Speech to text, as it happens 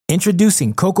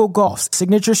Introducing Coco Gauff's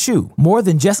signature shoe, more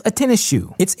than just a tennis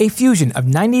shoe. It's a fusion of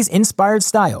 90s-inspired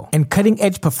style and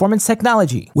cutting-edge performance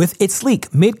technology. With its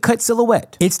sleek mid-cut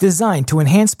silhouette, it's designed to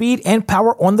enhance speed and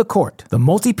power on the court. The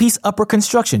multi-piece upper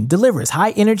construction delivers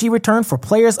high-energy return for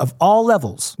players of all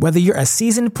levels. Whether you're a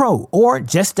seasoned pro or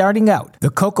just starting out, the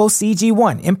Coco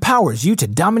CG1 empowers you to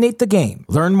dominate the game.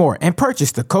 Learn more and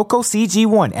purchase the Coco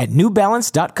CG1 at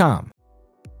NewBalance.com.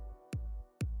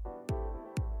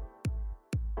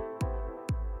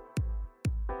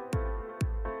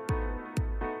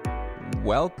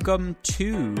 Welcome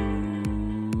to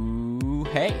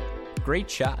Great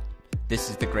Shot. This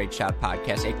is the Great Shot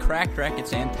Podcast, a Cracked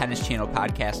Racquets and Tennis Channel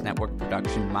Podcast Network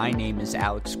production. My name is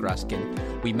Alex Gruskin.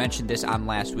 We mentioned this on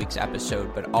last week's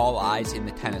episode, but all eyes in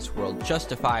the tennis world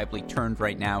justifiably turned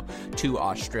right now to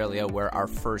Australia, where our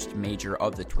first major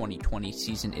of the 2020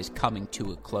 season is coming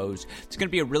to a close. It's going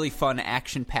to be a really fun,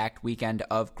 action-packed weekend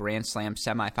of Grand Slam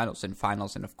semifinals and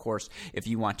finals, and of course, if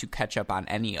you want to catch up on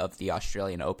any of the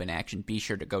Australian Open action, be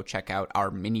sure to go check out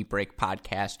our Mini Break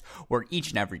podcast, where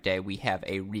each and every day we have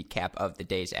a recap of the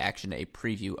day's action, a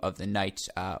preview of the nights,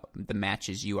 the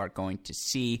matches you are going to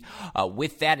see.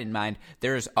 With that in mind,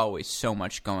 there is always so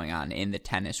much going on in the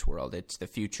tennis world. It's the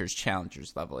Futures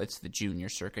Challengers level. It's the junior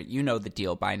circuit. You know the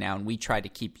deal by now, and we try to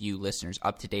keep you listeners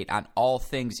up to date on all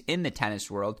things in the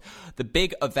tennis world. The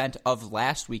big event of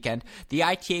last weekend, the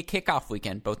ITA kickoff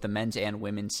weekend, both the men's and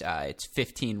women's. It's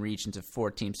 15 regions of 4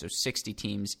 teams, so 60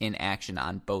 teams in action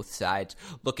on both sides,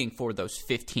 looking for those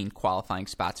 15 qualifying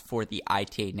spots for the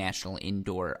ITA National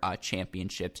Indoor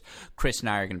Championships. Chris and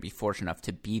I are going to be fortunate enough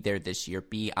to be there this year,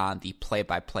 be on the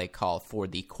play-by-play call for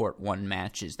the Court 1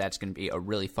 matches. That's going to be a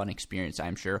really fun experience,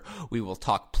 I'm sure. We will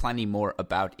talk plenty more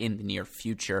about in the near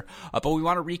future. But we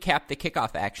want to recap the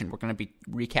kickoff action. We're going to be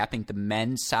recapping the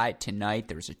men's side tonight.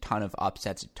 There was a ton of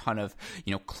upsets, a ton of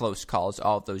close calls,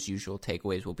 all of those usual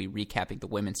takeaways. We'll be recapping the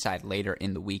women's side later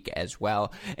in the week as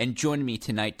well. And joining me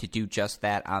tonight to do just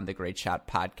that on the Great Shot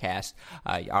Podcast,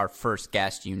 our first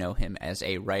guest, you know him as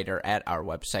a writer at our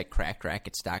website,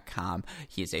 crackedrackets.com.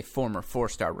 He is a former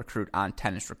 4-star recruit on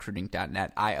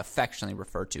tennisrecruiting.net. I affectionately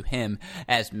refer to him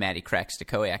as Matty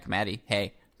Krakstokoyak. Matty,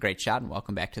 hey, great shot, and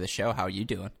welcome back to the show. How are you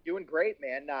doing? Doing great,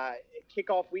 man.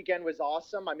 Kickoff weekend was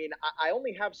awesome. I mean, I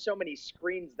only have so many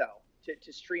screens, though,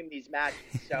 to stream these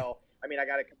matches. So, I mean, I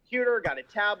got a computer, got a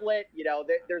tablet.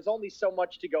 There's only so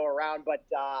much to go around. But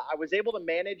I was able to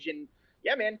manage, and,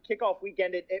 yeah, man, kickoff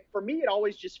weekend, for me, it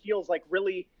always just feels like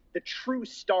really the true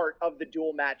start of the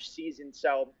dual match season.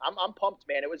 So I'm pumped,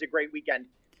 man. It was a great weekend.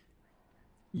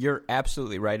 You're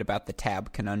absolutely right about the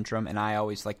tab conundrum, and I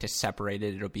always like to separate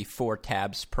it. It'll be 4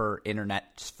 tabs per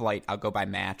internet flight. I'll go by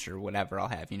match or whatever. I'll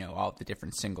have, all the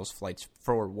different singles flights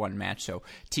for one match. So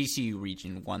TCU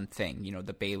region, one thing,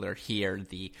 the Baylor here,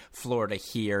 the Florida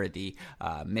here, the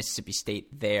Mississippi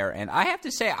State there. And I have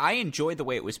to say, I enjoyed the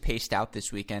way it was paced out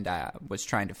this weekend. I was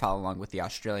trying to follow along with the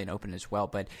Australian Open as well,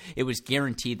 but it was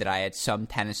guaranteed that I had some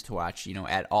tennis to watch,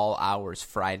 at all hours,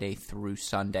 Friday through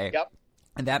Sunday. Yep.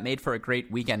 And that made for a great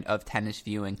weekend of tennis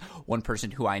viewing. One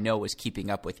person who I know was keeping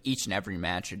up with each and every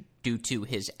match due to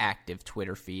his active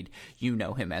Twitter feed. You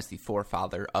know him as the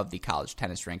forefather of the College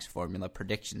Tennis Ranks formula,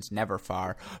 predictions never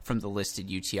far from the listed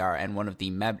UTR, and one of the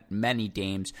many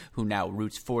dames who now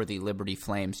roots for the Liberty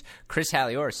Flames. Chris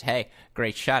Halioris, hey,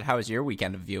 great shot. How was your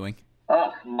weekend of viewing?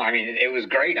 Oh, I mean, it was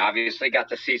great. Obviously, got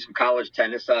to see some college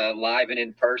tennis live and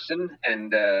in person,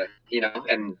 and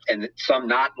and some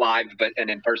not live and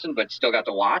in person, but still got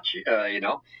to watch.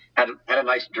 Had a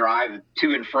nice drive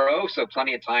to and fro, so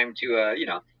plenty of time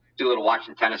to do a little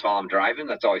watching tennis while I'm driving.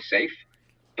 That's always safe,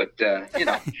 but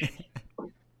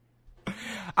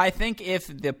I think if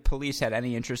the police had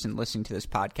any interest in listening to this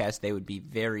podcast, they would be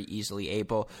very easily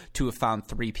able to have found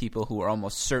 3 people who are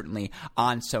almost certainly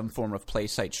on some form of play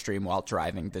site stream while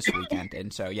driving this weekend.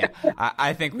 And so, yeah,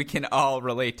 I think we can all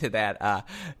relate to that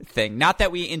thing. Not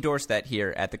that we endorse that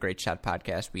here at the Great Shot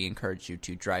Podcast. We encourage you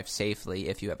to drive safely.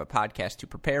 If you have a podcast to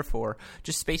prepare for,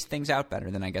 just space things out better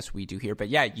than I guess we do here. But,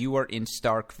 yeah, you are in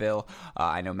Starkville.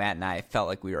 I know Matt and I felt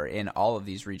like we were in all of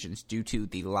these regions due to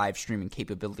the live streaming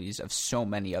capabilities of so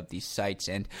many of these sites,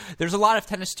 and there's a lot of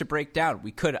tennis to break down.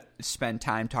 We could spend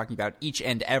time talking about each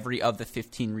and every of the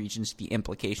 15 regions, the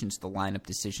implications, the lineup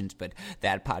decisions, but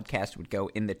that podcast would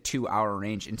go in the 2-hour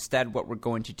range. Instead, what we're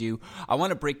going to do, I want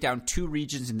to break down 2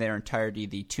 regions in their entirety,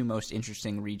 the 2 most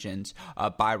interesting regions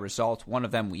by result. One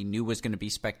of them we knew was going to be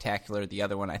spectacular. The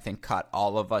other one I think caught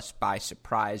all of us by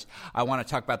surprise. I want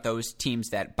to talk about those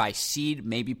teams that by seed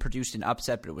maybe produced an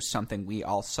upset, but it was something we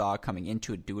all saw coming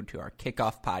into it due to our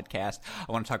kickoff podcast.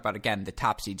 I want to talk about, again, the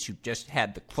top seeds who just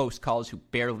had the close calls, who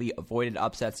barely avoided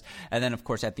upsets. And then, of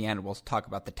course, at the end, we'll talk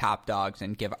about the top dogs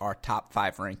and give our top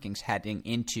 5 rankings heading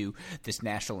into this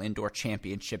National Indoor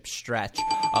Championship stretch.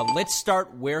 Let's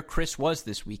start where Chris was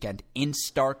this weekend, in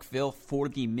Starkville for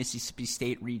the Mississippi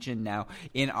State region. Now,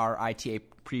 in our ITA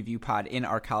preview pod, in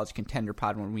our college contender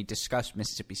pod, when we discussed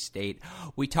Mississippi State,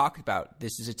 we talked about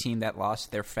this is a team that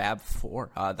lost their Fab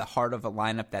Four, the heart of a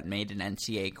lineup that made an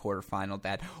NCAA quarterfinal,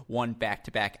 that won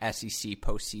back-to-back SEC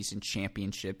postseason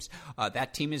championships.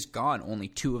 That team is gone. Only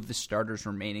 2 of the starters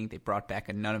remaining. They brought back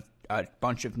a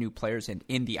bunch of new players, and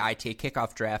in the ITA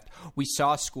kickoff draft, we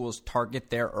saw schools target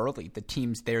there early. The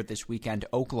teams there this weekend: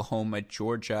 Oklahoma,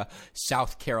 Georgia,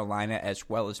 South Carolina, as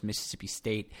well as Mississippi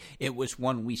State. It was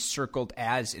one we circled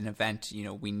as an event,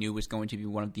 we knew was going to be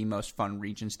one of the most fun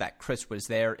regions. That Chris was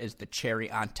there is the cherry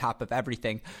on top of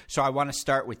everything. So I want to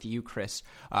start with you, Chris.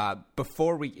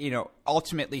 Before we,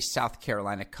 ultimately South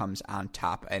Carolina comes on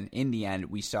top, and in the end,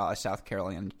 we saw a South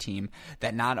Carolina team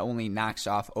that not only knocks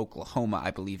off Oklahoma,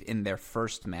 I believe, in their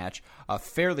first match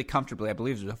fairly comfortably. I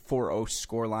believe it was a 4-0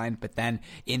 scoreline, but then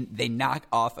they knock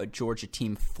off a Georgia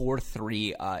team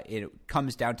 4-3. It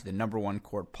comes down to the number 1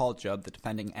 court, Paul Jubb, the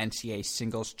defending NCAA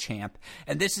singles champ.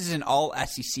 And this is an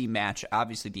all-SEC match.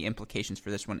 Obviously, the implications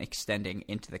for this one extending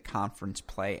into the conference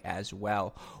play as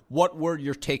well. What were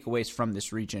your takeaways from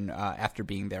this region after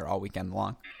being there all weekend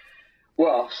long?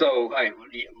 Well, so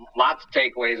lots of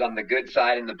takeaways on the good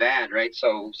side and the bad, right?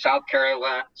 So South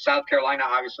Carolina,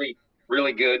 obviously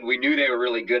really good. We knew they were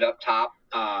really good up top.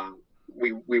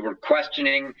 We were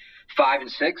questioning 5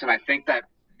 and 6, and I think that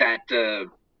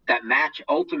match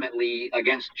ultimately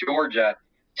against Georgia,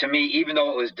 to me, even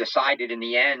though it was decided in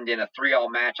the end in a 3-all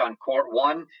match on court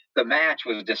 1, the match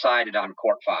was decided on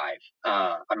court 5.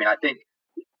 I think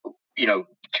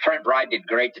Trent Bride did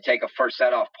great to take a first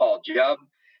set off Paul Jubb.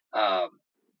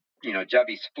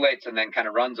 Jubby splits and then kind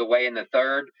of runs away in the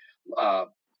third.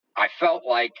 I felt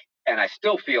like, and I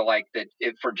still feel like, that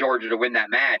for Georgia to win that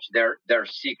match, their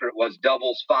secret was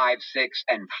doubles 5, 6,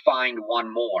 and find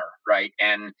one more, right?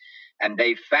 And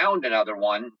they found another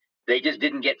one. They just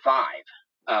didn't get 5.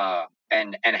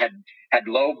 And had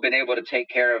Loeb been able to take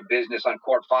care of business on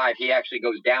court 5, he actually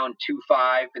goes down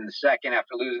 2-5 in the second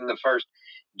after losing the first,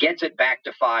 gets it back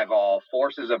to 5-all,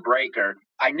 forces a breaker.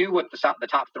 I knew what the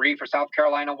top 3 for South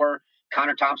Carolina were.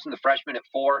 Connor Thompson, the freshman at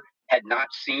 4, had not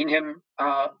seen him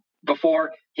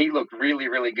before. He looked really,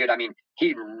 really good.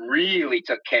 He really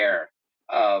took care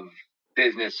of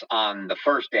business on the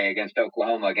first day against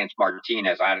Oklahoma, against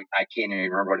Martinez. I can't even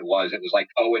remember what it was. It was like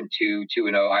 0-2,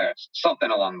 2-0, something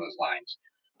along those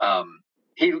lines.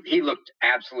 He looked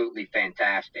absolutely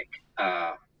fantastic.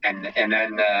 And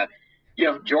then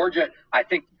Georgia, I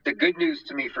think the good news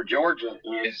to me for Georgia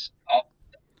is...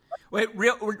 Wait,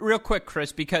 real quick,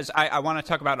 Chris, because I want to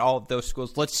talk about all of those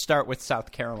schools. Let's start with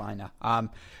South Carolina,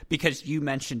 because you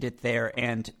mentioned it there,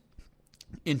 and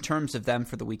in terms of them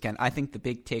for the weekend, I think the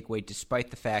big takeaway,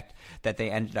 despite the fact that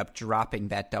they ended up dropping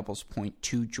that doubles point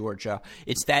to Georgia,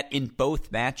 it's that in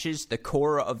both matches, the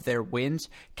core of their wins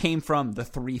came from the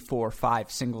 3, 4,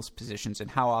 5 singles positions.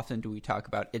 And how often do we talk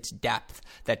about its depth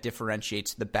that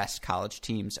differentiates the best college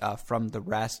teams from the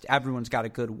rest? Everyone's got a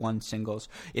good 1 singles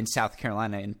in South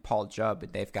Carolina and Paul Jubb.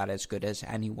 They've got as good as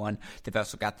anyone. They've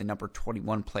also got the number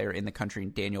 21 player in the country,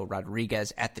 Daniel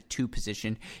Rodriguez, at the 2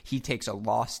 position. He takes a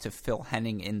loss to Phil Henning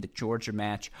in the Georgia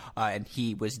match, and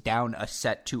he was down a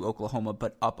set to Oklahoma,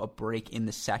 but up a break in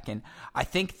the second. I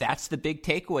think that's the big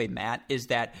takeaway, Matt, is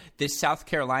that this South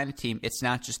Carolina team, it's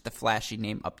not just the flashy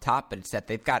name up top, but it's that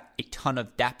they've got a ton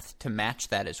of depth to match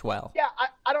that as well. Yeah,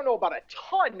 I don't know about a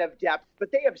ton of depth,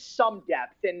 but they have some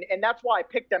depth, and that's why I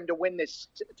picked them to win this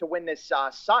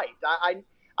site.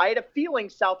 I had a feeling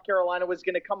South Carolina was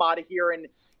going to come out of here and,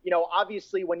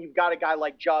 obviously when you've got a guy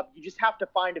like Jubb, you just have to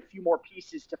find a few more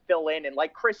pieces to fill in. And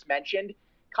like Chris mentioned,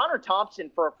 Connor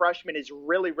Thompson for a freshman is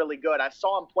really, really good. I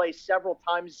saw him play several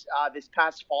times this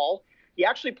past fall. He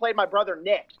actually played my brother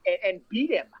Nick and beat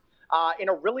him in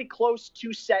a really close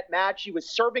 2-set match. He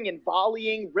was serving and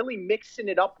volleying, really mixing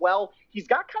it up well. He's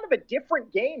got kind of a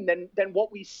different game than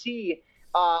what we see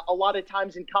a lot of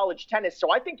times in college tennis.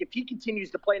 So I think if he continues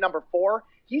to play number 4,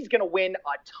 he's going to win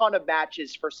a ton of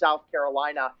matches for South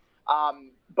Carolina.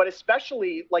 But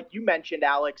especially, like you mentioned,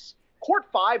 Alex, court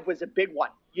 5 was a big one.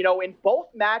 In both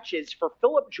matches, for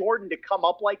Philip Jordan to come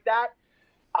up like that,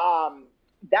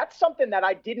 that's something that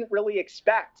I didn't really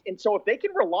expect. And so if they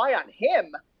can rely on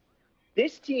him,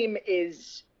 this team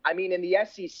is, in the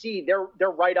SEC, they're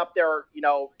right up there,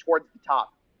 towards the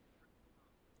top.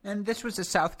 And this was a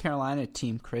South Carolina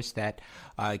team, Chris, that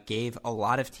gave a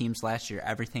lot of teams last year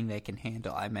everything they can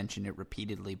handle. I mentioned it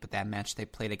repeatedly, but that match they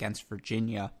played against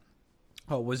Virginia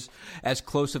was as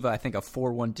close of, I think, a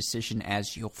 4-1 decision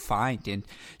as you'll find. And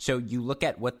so you look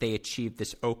at what they achieved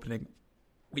this opening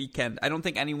weekend. I don't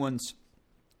think anyone's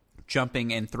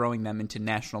jumping and throwing them into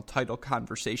national title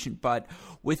conversation, but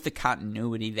with the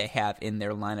continuity they have in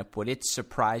their lineup, would it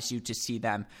surprise you to see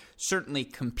them certainly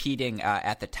competing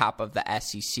at the top of the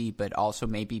SEC, but also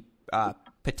maybe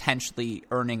potentially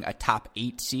earning a top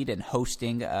 8 seed and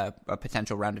hosting a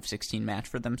potential round of 16 match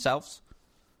for themselves?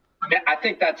 I mean, I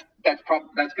think that's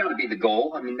got to be the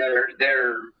goal. I mean,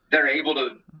 they're able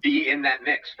to be in that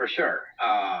mix for sure.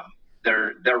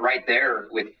 They're right there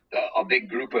with a big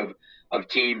group of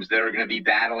teams that are going to be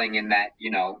battling in that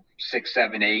 6,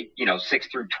 7, 8, 6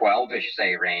 through 12ish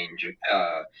say range.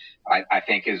 I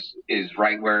think is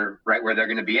right where they're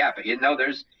going to be at. But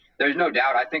there's no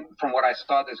doubt. I think from what I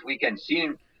saw this weekend,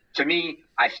 to me,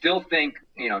 I still think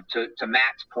to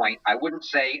Matt's point, I wouldn't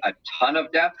say a ton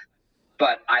of depth.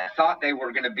 But I thought they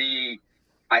were going to be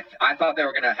 – I thought they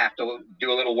were going to have to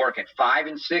do a little work at 5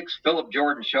 and 6. Philip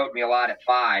Jordan showed me a lot at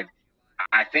 5.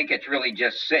 I think it's really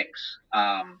just 6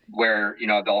 where,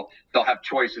 they'll have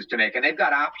choices to make. And they've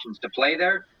got options to play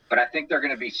there, but I think they're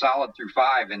going to be solid through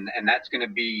 5, and that's going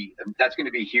to be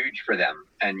huge for them.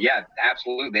 And, yeah,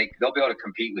 absolutely. They'll be able to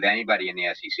compete with anybody in the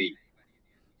SEC.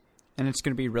 And it's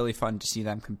going to be really fun to see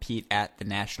them compete at the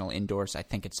National Indoors. I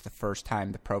think it's the first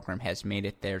time the program has made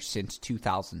it there since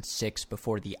 2006,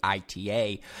 before the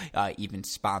ITA even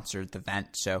sponsored the event.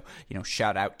 So,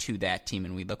 shout out to that team,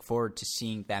 and we look forward to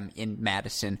seeing them in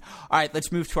Madison. All right,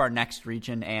 let's move to our next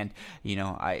region. And,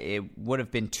 it would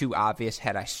have been too obvious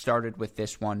had I started with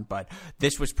this one, but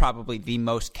this was probably the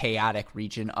most chaotic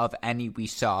region of any we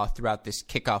saw throughout this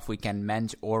kickoff weekend,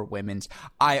 men's or women's.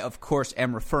 I, of course,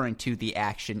 am referring to the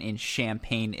action in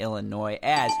Champaign, Illinois,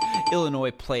 as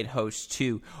Illinois played host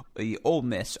to the Ole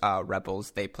Miss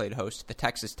Rebels. They played host to the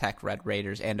Texas Tech Red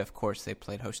Raiders, and of course they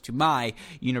played host to my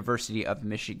University of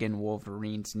Michigan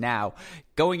Wolverines. Now,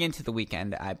 going into the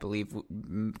weekend, I believe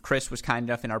Chris was kind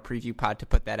enough in our preview pod to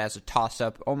put that as a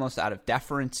toss-up, almost out of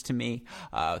deference to me.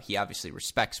 He obviously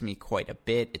respects me quite a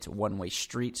bit. It's a one-way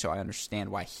street, so I understand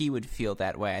why he would feel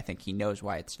that way. I think he knows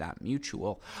why it's not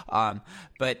mutual.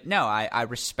 But no, I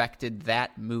respected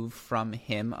that move from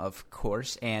him, of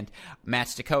course, and Matt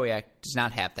Stachowiak does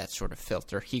not have that sort of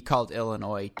filter. He called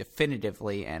Illinois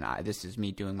definitively, and this is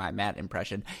me doing my Matt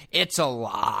impression, it's a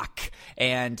lock.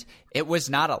 And it was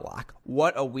not a lock.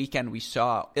 What a weekend we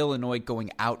saw. Illinois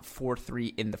going out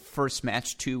 4-3 in the first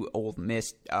match to Ole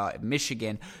Miss.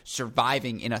 Michigan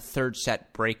surviving in a third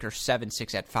set breaker,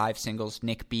 7-6 at 5 singles.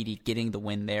 Nick Beattie getting the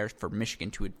win there for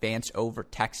Michigan to advance over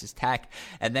Texas Tech.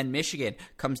 And then Michigan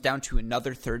comes down to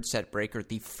another third set breaker.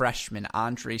 The freshman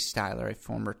Andre Styler, a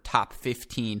former top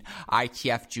 15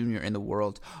 ITF junior in the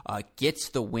world, gets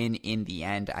the win in the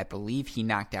end. I believe he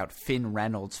knocked out Finn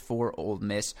Reynolds for Ole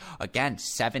Miss. Again,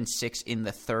 7-6 in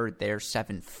the third there,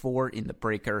 7-4 in the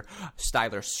breaker.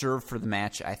 Styler served for the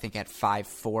match, I think at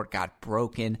 5-4, got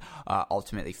broken.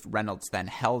 Ultimately, Reynolds then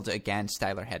held again.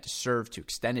 Styler had to serve to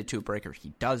extend it to a breaker. He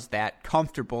does that,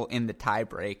 comfortable in the tie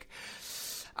break.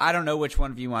 I don't know which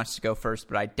one of you wants to go first,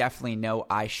 but I definitely know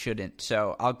I shouldn't.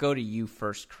 So I'll go to you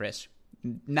first, Chris.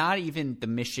 Not even the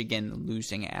Michigan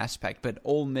losing aspect, but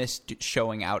Ole Miss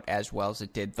showing out as well as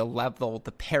it did. The level,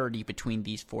 the parity between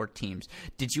these 4 teams.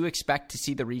 Did you expect to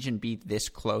see the region be this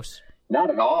close?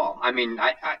 Not at all. I mean,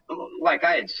 I like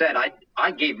I had said,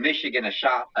 I gave Michigan a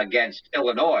shot against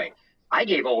Illinois. I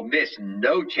gave Ole Miss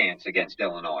no chance against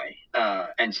Illinois.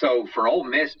 And so for Ole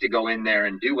Miss to go in there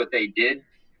and do what they did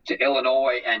to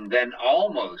Illinois and then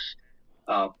almost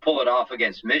pull it off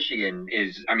against Michigan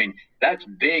that's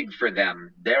big for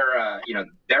them.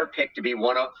 They're picked to be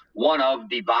one of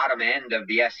the bottom end of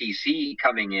the SEC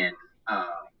coming in,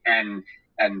 and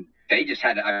they just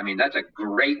had. That's a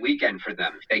great weekend for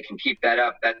them. If they can keep that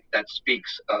up, that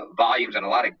speaks volumes and a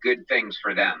lot of good things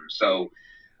for them. So,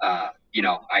 I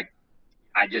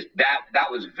just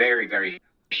that was very, very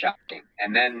shocking.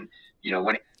 And then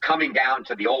when coming down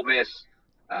to the Ole Miss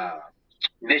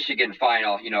Michigan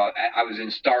final, I was in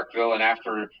Starkville, and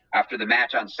after the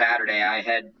match on Saturday, I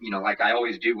had, like I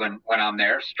always do when I'm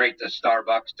there, straight to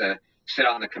Starbucks to sit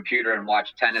on the computer and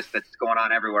watch tennis that's going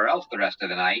on everywhere else the rest of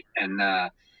the night.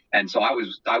 And so I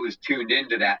was tuned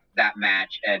into that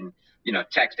match and,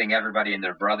 texting everybody and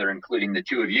their brother, including the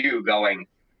two of you, going,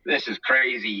 this is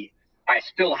crazy. I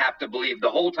still have to believe. The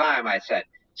whole time I said,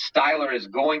 Styler is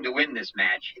going to win this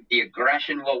match. The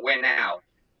aggression will win out.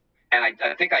 And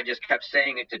I think I just kept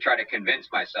saying it to try to convince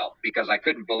myself, because I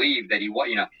couldn't believe that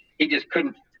he just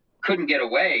couldn't get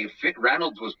away.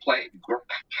 Reynolds was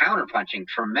counterpunching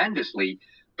tremendously,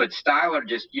 but Styler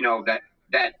just,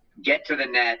 that get to the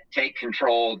net, take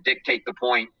control, dictate the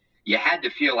point. You had to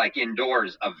feel like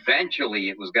indoors, eventually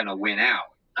it was going to win out.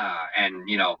 And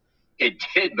it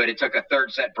did, but it took a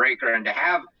third set breaker. And to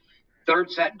have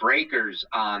third set breakers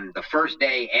on the first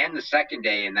day and the second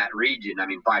day in that region, I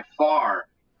mean, by far,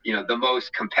 the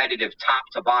most competitive top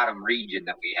to bottom region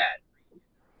that we had.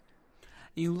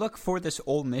 You look for this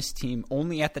Ole Miss team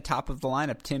only at the top of the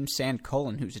lineup, Tim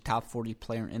Sandcolin, who's a top 40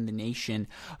 player in the nation.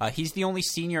 He's the only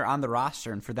senior on the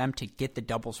roster, and for them to get the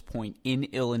doubles point in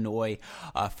Illinois,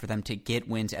 for them to get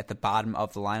wins at the bottom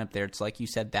of the lineup there, it's like you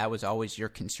said, that was always your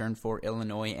concern for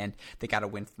Illinois, and they got a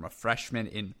win from a freshman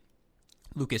in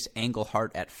Lucas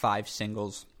Engelhardt at 5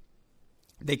 singles.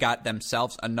 They got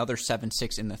themselves another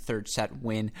 7-6 in the third set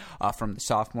win from the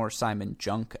sophomore Simon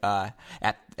Junk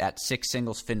at 6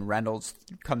 singles. Finn Reynolds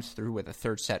comes through with a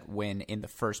third set win in the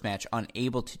first match,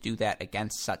 unable to do that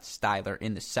against Styler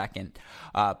in the second.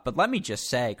 But let me just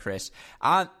say, Chris,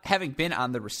 having been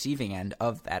on the receiving end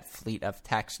of that fleet of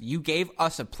text, you gave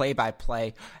us a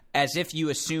play-by-play as if you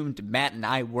assumed Matt and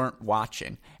I weren't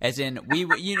watching. As in, we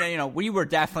were, we were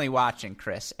definitely watching,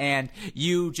 Chris, and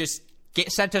you just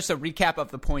sent us a recap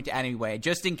of the point anyway,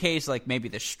 just in case, like, maybe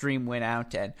the stream went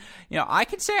out. And, I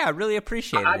can say I really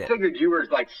appreciated it. I figured you were,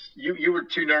 like, you were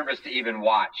too nervous to even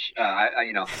watch.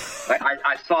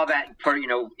 I saw that for,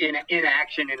 in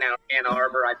action in Ann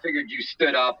Arbor. I figured you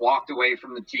stood up, walked away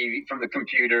from the TV, from the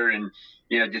computer, and,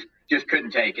 just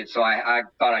couldn't take it. So I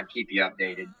thought I'd keep you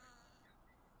updated.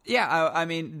 Yeah, I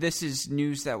mean, this is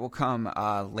news that will come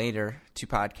later to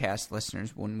podcast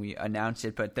listeners when we announce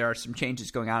it, but there are some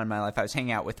changes going on in my life. I was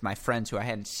hanging out with my friends who I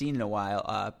hadn't seen in a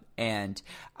while, and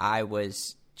I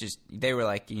was they were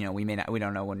like, we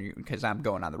don't know when, because I'm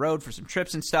going on the road for some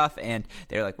trips and stuff, and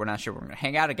they're like, we're not sure we're going to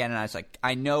hang out again. And I was like,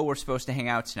 I know we're supposed to hang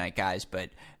out tonight, guys,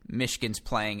 but Michigan's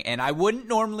playing, and I wouldn't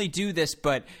normally do this,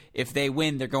 but if they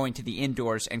win, they're going to the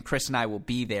indoors, and Chris and I will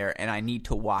be there, and I need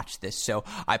to watch this. So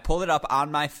I pulled it up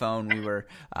on my phone. We were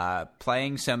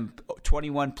playing some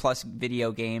 21-plus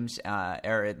video games,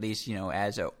 or at least,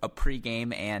 as a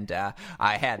pregame, and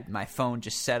I had my phone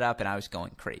just set up, and I was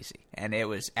going crazy, and it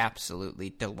was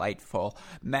absolutely delightful.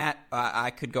 Matt,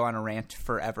 I could go on a rant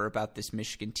forever about this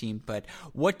Michigan team, but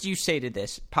what do you say to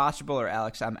this? Possible or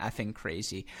Alex, I'm effing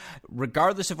crazy.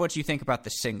 Regardless of what you think about the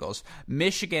singles,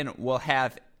 Michigan will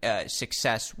have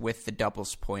success with the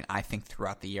doubles point, I think,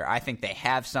 throughout the year. I think they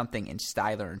have something in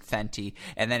Styler and Fenty,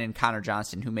 and then in Connor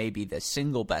Johnson, who may be the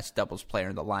single best doubles player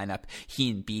in the lineup. He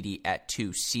and Beatty at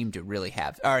 2 seem to really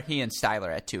have, or he and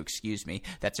Styler at 2, excuse me.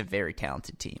 That's a very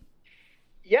talented team.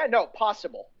 Yeah, no,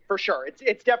 possible, for sure.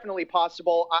 It's definitely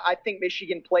possible. I think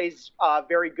Michigan plays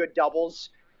very good doubles,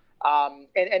 and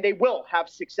they will have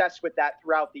success with that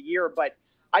throughout the year, but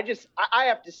I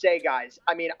have to say, guys,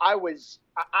 I mean, I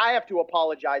have to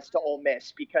apologize to Ole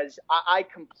Miss because I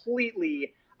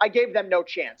gave them no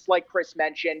chance. Like Chris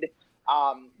mentioned,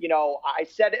 I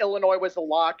said Illinois was a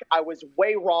lock. I was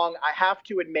way wrong. I have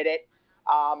to admit it.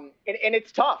 And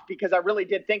it's tough because I really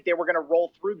did think they were going to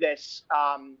roll through this,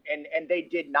 and they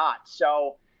did not.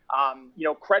 So,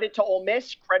 credit to Ole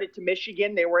Miss, credit to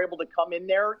Michigan. They were able to come in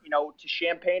there, to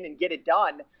Champaign and get it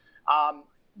done.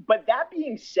 But that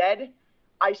being said,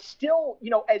 I still,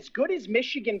 as good as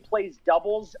Michigan plays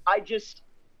doubles, I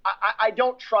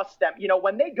don't trust them.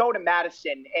 When they go to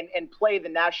Madison and play the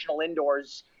national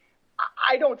indoors,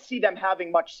 I don't see them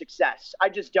having much success. I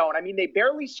just don't. I mean, they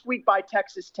barely squeak by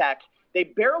Texas Tech. They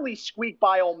barely squeak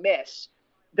by Ole Miss.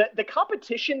 The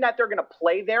competition that they're going to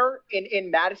play there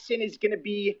in Madison is going to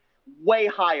be way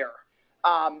higher.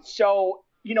 So,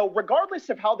 regardless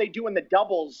of how they do in the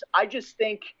doubles, I just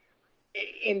think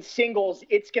in singles,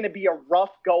 it's going to be a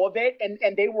rough go of it.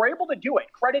 And they were able to do it.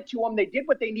 Credit to them. They did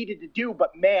what they needed to do.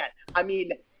 But, man, I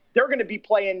mean, they're going to be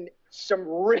playing some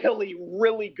really,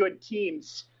 really good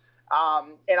teams.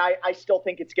 And I still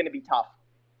think it's going to be tough.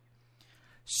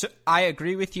 So I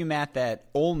agree with you, Matt, that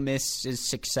Ole Miss's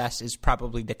success is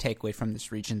probably the takeaway from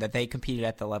this region, that they competed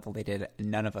at the level they did.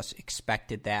 None of us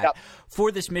expected that. Yep.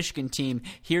 For this Michigan team,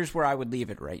 here's where I would leave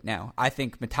it right now. I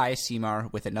think Matthias Seymour,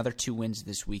 with another 2 wins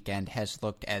this weekend, has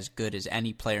looked as good as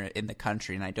any player in the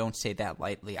country, and I don't say that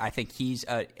lightly. I think he's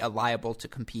liable to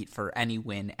compete for any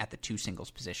win at the 2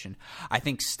 singles position. I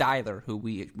think Styler, who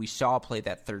we saw play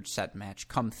that third set match,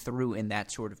 come through in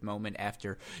that sort of moment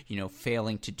after,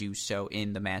 failing to do so in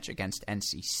in the match against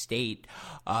NC State.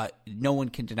 No one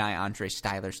can deny Andre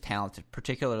Styler's talent,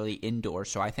 particularly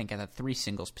indoors. So I think at the 3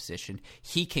 singles position,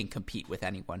 he can compete with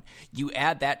anyone. You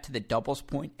add that to the doubles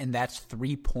point, and that's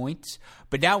 3 points.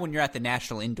 But now when you're at the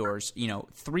national indoors,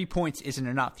 3 points isn't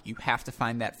enough. You have to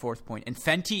find that 4th point. And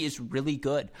Fenty is really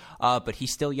good, but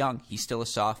he's still young. He's still a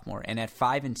sophomore. And at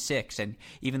 5 and 6, and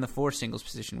even the 4 singles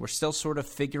position, we're still sort of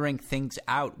figuring things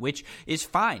out, which is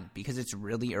fine because it's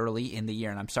really early in the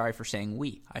year. And I'm sorry for saying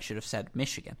we. I should have said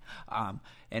Michigan.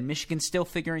 And Michigan's still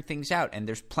figuring things out, and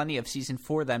there's plenty of season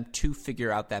for them to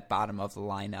figure out that bottom of the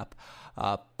lineup.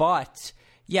 But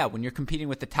yeah, when you're competing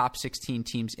with the top 16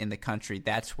 teams in the country,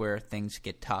 that's where things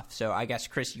get tough. So I guess,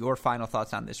 Chris, your final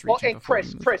thoughts on this region. Well, and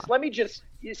Chris, let me just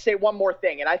say one more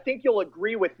thing, and I think you'll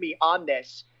agree with me on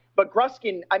this. But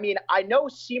Gruskin, I know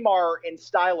Seymour and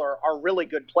Styler are really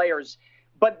good players,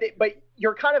 but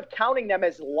you're kind of counting them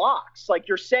as locks. Like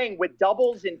you're saying with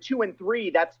doubles in 2 and 3,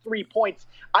 that's 3 points.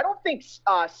 I don't think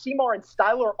Seymour and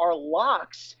Styler are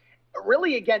locks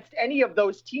really against any of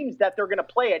those teams that they're going to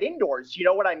play at indoors. You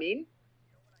know what I mean?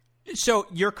 So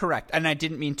you're correct, and I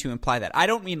didn't mean to imply that. I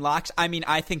don't mean locks. I mean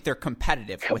I think they're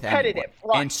competitive with anyone.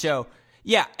 Right.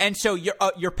 And so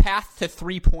your path to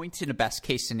 3 points in a best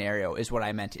case scenario is what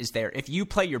I meant. Is there if you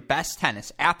play your best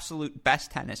tennis, absolute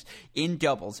best tennis in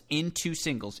doubles, in 2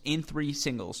 singles, in 3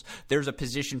 singles, there's a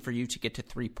position for you to get to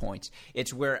 3 points.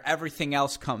 It's where everything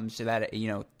else comes to that.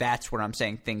 That's where I'm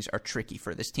saying things are tricky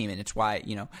for this team, and it's why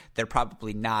they're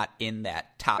probably not in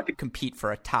that top compete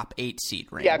for a top 8 seed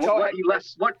range. Yeah,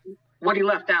 what he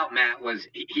left out, Matt, was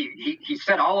he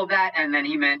said all of that, and then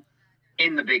he meant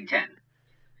in the Big Ten.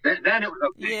 Then it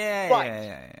was okay.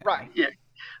 Right. Yeah.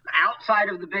 Outside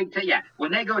of the Big Ten, yeah.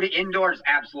 When they go to indoors,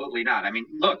 absolutely not. I mean,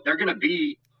 look, they're going to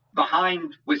be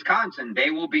behind Wisconsin.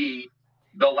 They'll be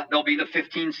the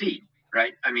 15 seed,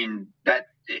 right? I mean, that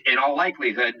in all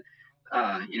likelihood,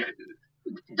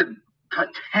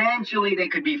 potentially they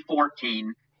could be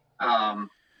 14.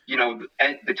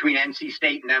 Between NC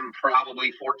State and them,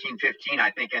 probably 14, 15.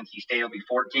 I think NC State will be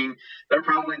 14. They're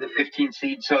probably the 15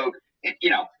 seed. So,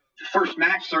 first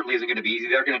match certainly isn't going to be easy.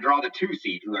 They're going to draw the 2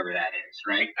 seed, whoever that is,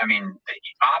 right? I mean,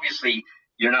 obviously,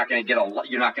 you're not going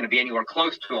to be anywhere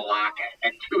close to a lock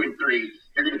at 2 and 3.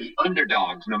 You're going to be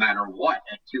underdogs no matter what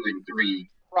at 2 and 3,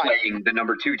 right, playing the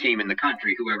number 2 team in the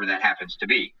country, whoever that happens to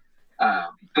be.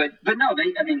 But no,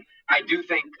 I do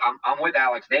think I'm with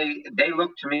Alex. They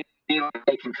look to me like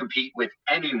they can compete with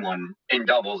anyone in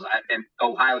doubles, and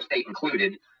Ohio State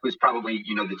included, who's probably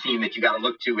the team that you got to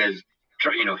look to as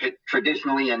hit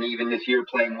traditionally, and even this year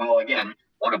playing well again,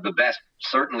 one of the best,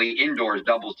 certainly indoors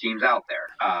doubles teams out there.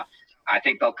 I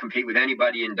think they'll compete with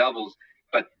anybody in doubles,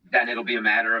 but then it'll be a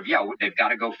matter of, they've got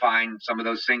to go find some of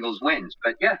those singles wins.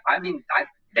 But yeah,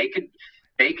 they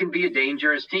can be a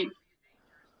dangerous team.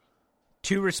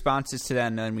 2 responses to that,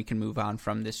 and then we can move on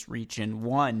from this region.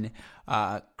 1,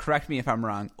 correct me if I'm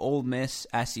wrong, Ole Miss,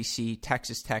 SEC,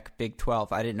 Texas Tech, Big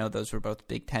 12. I didn't know those were both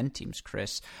Big 10 teams,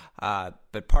 Chris.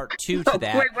 But part 2 to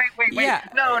that. Wait. Yeah.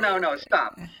 No,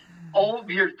 stop.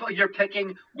 You're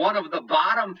picking one of the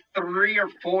bottom 3 or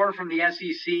 4 from the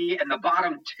SEC and the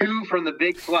bottom 2 from the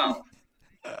Big 12.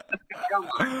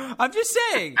 I'm just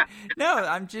saying. No,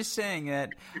 I'm just saying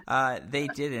that they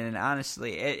didn't. And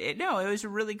honestly, it was a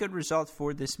really good result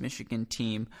for this Michigan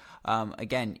team.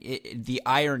 Again, the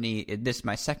irony, this is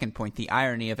my second point, the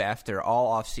irony of after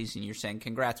all offseason, you're saying,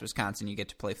 congrats, Wisconsin, you get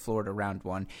to play Florida round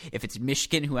 1. If it's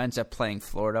Michigan who ends up playing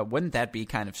Florida, wouldn't that be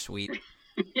kind of sweet?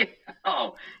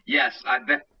 Oh, yes. I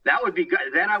bet that would be good.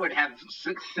 Then I would have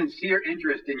sincere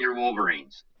interest in your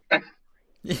Wolverines.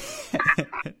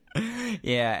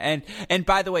 Yeah, and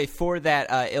by the way, for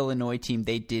that Illinois team,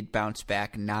 they did bounce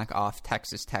back and knock off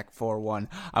Texas Tech 4-1.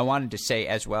 I wanted to say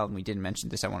as well, and we didn't mention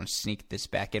this, I want to sneak this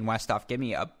back in. Westhoff, give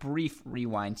me a brief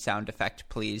rewind sound effect,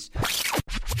 please.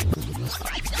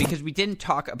 Because we didn't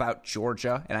talk about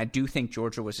Georgia, and I do think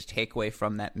Georgia was a takeaway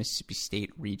from that Mississippi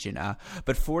State region.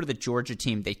 But for the Georgia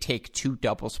team, they take 2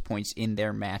 doubles points in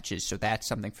their matches, so that's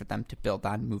something for them to build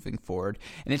on moving forward.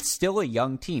 And it's still a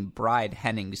young team. Bride,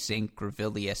 Henning, Zink,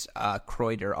 Gravilius,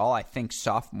 Kreuter, all I think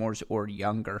sophomores or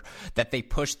younger, that they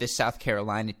push this South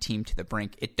Carolina team to the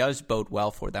brink. It does bode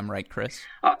well for them, right, Chris?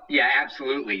 Yeah,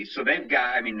 absolutely. So they've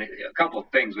got, a couple of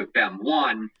things with them.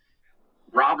 One,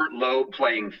 Robert Loeb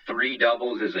playing 3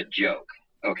 doubles is a joke,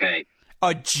 okay?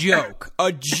 A joke.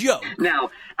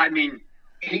 Now,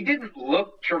 he didn't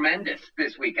look tremendous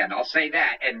this weekend, I'll say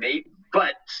that,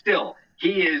 but still,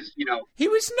 he is, He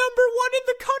was number 1 in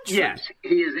the country. Yes,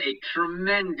 he is a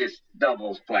tremendous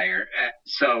doubles player.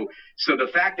 So the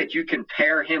fact that you can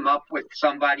pair him up with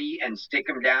somebody and stick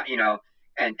him down,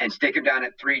 and stick them down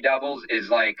at 3 doubles is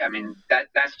like, I mean,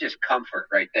 that's just comfort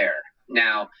right there.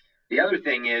 Now, the other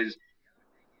thing is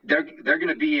they're going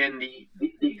to be in the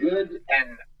good,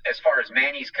 and as far as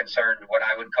Manny's concerned, what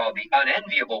I would call the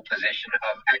unenviable position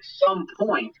of at some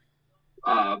point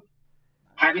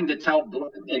having to tell,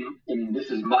 and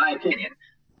this is my opinion,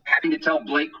 having to tell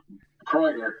Blake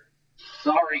Kreuter,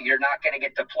 sorry, you're not going to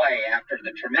get to play after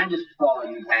the tremendous fall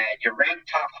you've had. You're ranked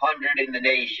top 100 in the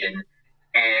nation,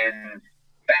 and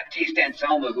Baptiste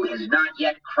Anselmo, who has not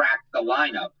yet cracked the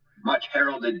lineup, much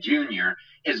heralded junior,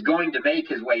 is going to make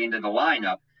his way into the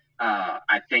lineup.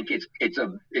 I think it's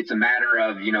a matter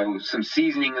of, you know, some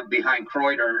seasoning behind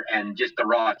Kreuter and just the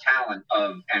raw talent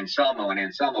of Anselmo, and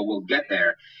Anselmo will get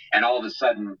there. And all of a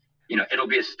sudden, you know, it'll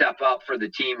be a step up for the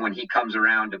team when he comes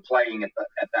around to playing at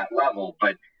that level.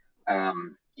 But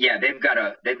yeah, they've got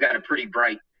a pretty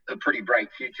bright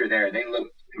future there.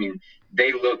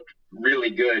 They looked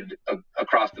really good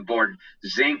across the board.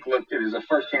 Zink looked, it was the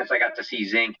first chance I got to see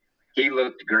Zink. He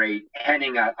looked great.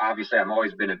 Henning, obviously, I've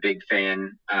always been a big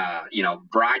fan. You know,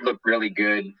 Bride looked really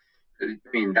good. I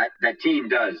mean, that team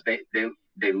does.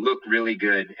 They look really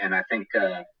good, and I think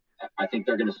they're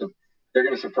going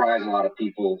to surprise a lot of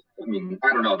people. I mean,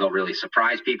 I don't know if they'll really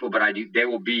surprise people, but they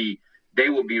will be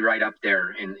right up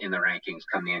there in the rankings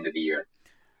come the end of the year.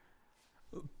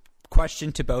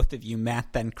 Question to both of you,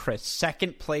 Matt, then Chris.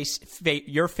 Second place,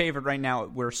 your favorite right now,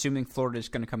 we're assuming Florida is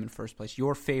going to come in first place.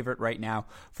 Your favorite right now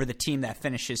for the team that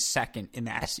finishes second in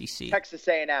the SEC? Texas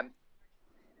A&M.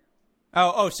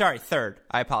 Oh, sorry, third.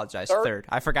 I apologize, third.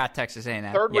 I forgot Texas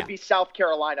A&M. Third would be South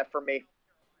Carolina for me.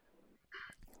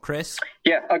 Chris?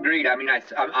 Yeah, agreed. I mean,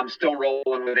 I'm still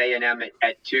rolling with A&M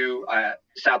at 2.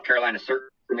 South Carolina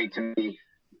certainly, to me,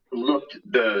 looked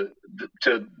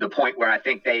to the point where I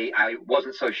think I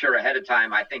wasn't so sure ahead of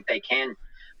time. I think they can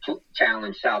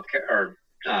challenge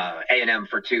A&M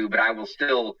for 2, but I will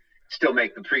still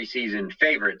make the preseason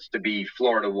favorites to be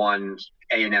Florida 1,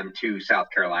 A&M 2, South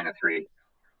Carolina 3.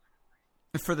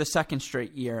 For the second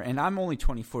straight year, and I'm only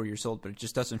 24 years old, but it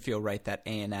just doesn't feel right that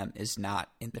A&M is not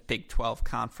in the Big 12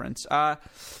 conference.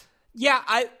 Yeah,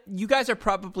 you guys are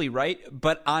probably right,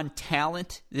 but on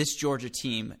talent, this Georgia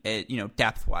team,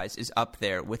 depth-wise, is up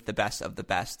there with the best of the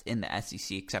best in the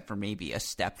SEC, except for maybe a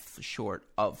step short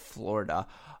of Florida.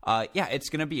 Yeah, it's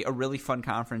going to be a really fun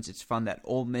conference. It's fun that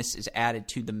Ole Miss is added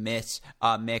to the mix.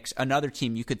 Another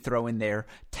team you could throw in there,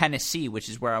 Tennessee, which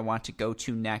is where I want to go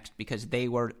to next because they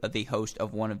were the host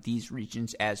of one of these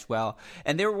regions as well.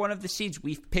 And they were one of the seeds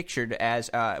we've pictured as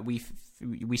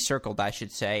we circled, I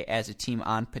should say, as a team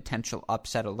on potential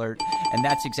upset alert. And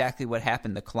that's exactly what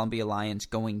happened. The Columbia Lions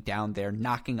going down there,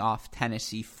 knocking off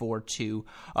Tennessee 4-2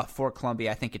 for Columbia.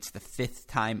 I think it's the 5th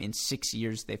time in 6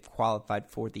 years they've qualified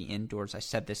for the indoors. I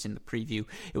said this in the preview.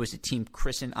 It was a team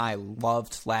Chris and I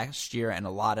loved last year, and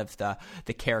a lot of the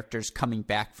characters coming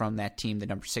back from that team. The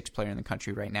number 6 player in the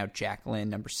country right now, Jack Lynn.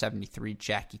 Number 73,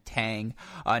 Jackie Tang.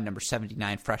 Number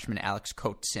 79, freshman Alex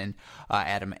Coateson.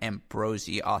 Adam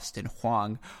Ambrosi, Austin Huang.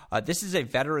 This is a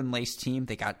veteran-laced team.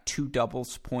 They got 2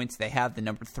 doubles points. They have the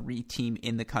number 3 team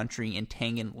in the country in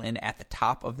Tang and Lin at the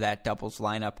top of that doubles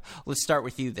lineup. Let's start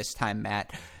with you this time,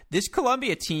 Matt. This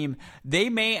Columbia team, they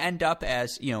may end up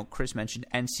as, Chris mentioned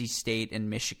NC State and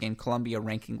Michigan. Columbia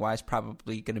ranking-wise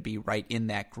probably going to be right in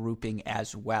that grouping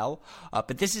as well.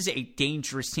 But this is a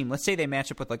dangerous team. Let's say they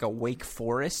match up with like a Wake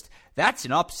Forest. That's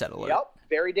an upset alert. Yep,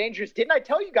 very dangerous. Didn't I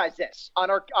tell you guys this on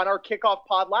our kickoff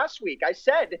pod last week? I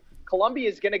said Columbia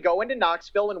is going to go into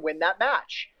Knoxville and win that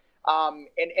match.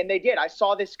 And they did. I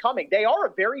saw this coming. They are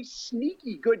a very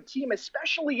sneaky good team,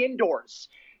 especially indoors.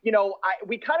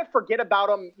 We kind of forget about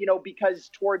them, because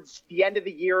towards the end of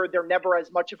the year, they're never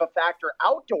as much of a factor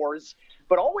outdoors.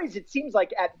 But always it seems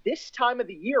like at this time of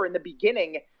the year in the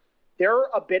beginning, they're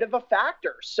a bit of a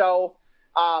factor. So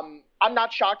I'm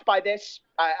not shocked by this.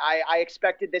 I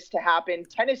expected this to happen.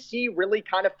 Tennessee really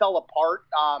kind of fell apart.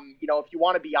 If you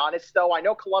want to be honest, though, I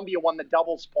know Columbia won the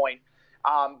doubles point,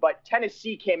 but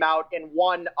Tennessee came out and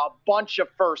won a bunch of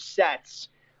first sets,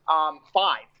 5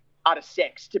 out of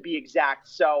 6 to be exact.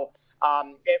 So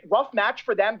rough match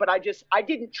for them, but I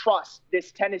didn't trust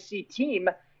this Tennessee team,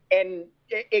 and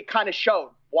it kind of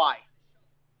showed why.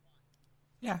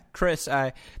 Yeah, Chris,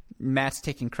 Matt's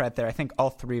taking credit there. I think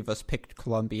all 3 of us picked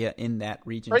Columbia in that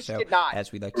region. Chris so, did not.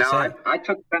 As we like to say. I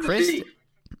took Tennessee.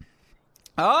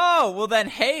 Oh, well then,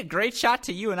 hey, great shot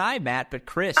to you and I, Matt. But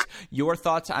Chris, your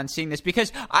thoughts on seeing this?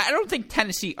 Because I don't think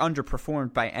Tennessee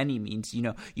underperformed by any means. You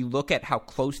know, you look at how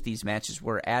close these matches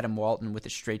were. Adam Walton with a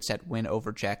straight set win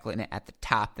over Jack Layton at the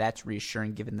top. That's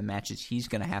reassuring given the matches he's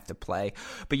going to have to play.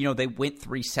 But, you know, they went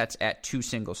 3 sets at 2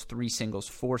 singles, 3 singles,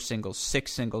 4 singles,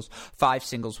 6 singles, 5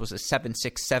 singles was a 7-6,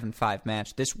 7-5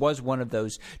 match. This was one of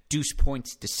those deuce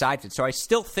points decided. So I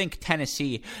still think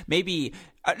Tennessee maybe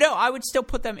no, I would still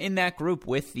put them in that group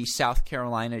with the South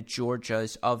Carolina,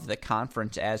 Georgias of the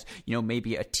conference as, you know,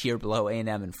 maybe a tier below A&M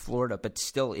and Florida, but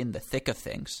still in the thick of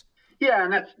things. Yeah,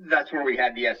 and that's where we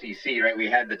had the SEC, right? We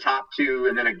had the top 2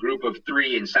 and then a group of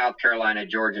 3 in South Carolina,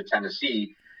 Georgia,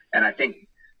 Tennessee. And I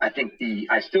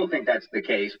still think that's the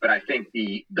case, but I think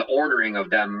the ordering of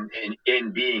them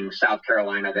in being South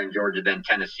Carolina, then Georgia, then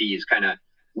Tennessee is kind of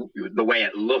the way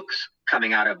it looks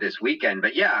coming out of this weekend.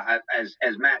 But yeah, as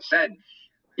Matt said,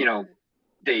 you know,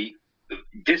 they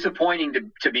disappointing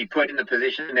to be put in the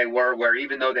position they were, where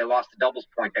even though they lost the doubles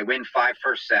point, they win 5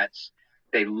 first sets.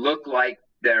 They look like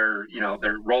they're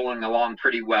rolling along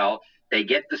pretty well. They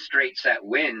get the straight set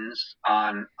wins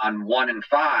on 1 and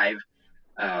 5,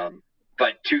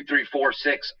 but 2, 3, 4,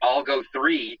 6 all go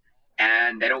 3,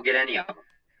 and they don't get any of them.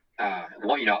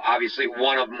 Well, you know, obviously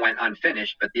one of them went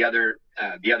unfinished, but the other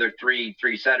 3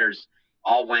 setters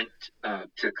all went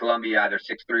to Columbia either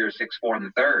 6-3 or 6-4 in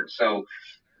the third. So,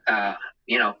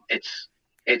 you know, it's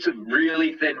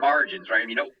really thin margins, right? I mean,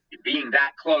 you know, being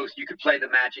that close, you could play the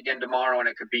match again tomorrow and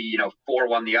it could be, you know,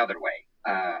 4-1 the other way.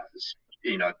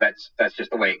 You know, that's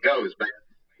just the way it goes. But,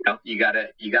 you know, you gotta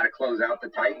close out the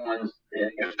tight ones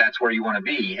if that's where you want to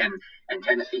be. And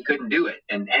Tennessee couldn't do it.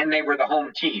 And they were the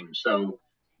home team. So,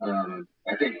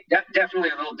 I think definitely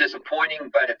a little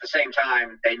disappointing, but at the same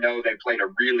time, they know they played a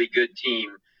really good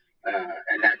team,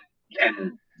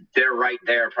 and they're right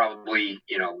there probably,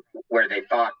 you know, where they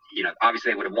thought, you know,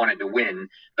 obviously they would have wanted to win,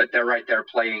 but they're right there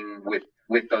playing with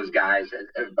those guys at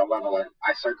the level that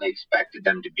I certainly expected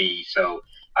them to be. So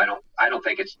I don't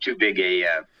think it's too big a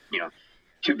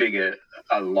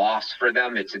loss for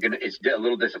them. It's a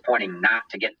little disappointing not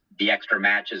to get the extra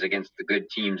matches against the good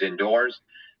teams indoors,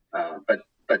 but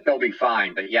they'll be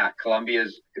fine. But yeah,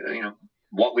 Columbia's, you know,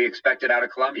 what we expected out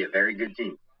of Columbia. Very good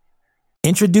team.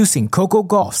 Introducing Coco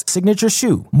Gauff's signature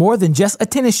shoe, more than just a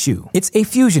tennis shoe. It's a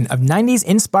fusion of 90s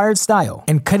inspired style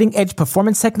and cutting-edge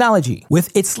performance technology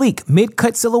with its sleek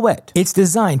mid-cut silhouette. It's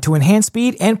designed to enhance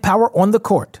speed and power on the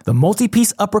court. The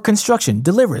multi-piece upper construction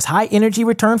delivers high energy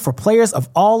return for players of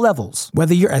all levels.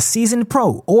 Whether you're a seasoned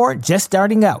pro or just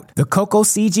starting out, the Coco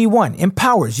CG1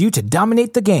 empowers you to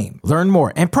dominate the game. Learn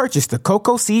more and purchase the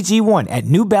Coco CG1 at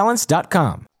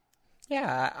newbalance.com.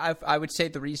 Yeah, I would say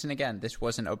the reason, again, this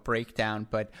wasn't a breakdown,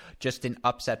 but just an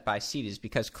upset by seed is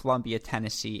because Columbia,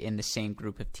 Tennessee in the same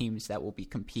group of teams that will be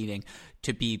competing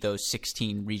to be those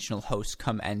 16 regional hosts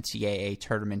come NCAA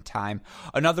tournament time.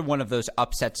 Another one of those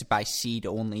upsets by seed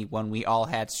only, one we all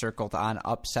had circled on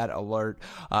upset alert.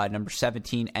 Number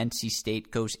 17, NC State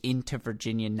goes into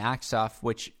Virginia, knocks off,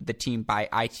 which the team by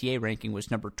ITA ranking was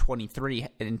number 23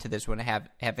 into this one,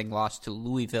 having lost to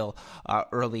Louisville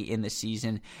early in the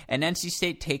season. And NC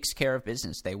State takes care of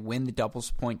business. They win the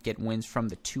doubles point, get wins from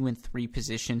the 2 and 3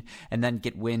 position, and then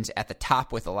get wins at the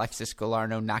top with Alexis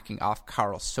Galarneau knocking off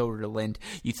Carl Soderlund.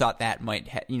 You thought that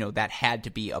that had to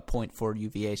be a point for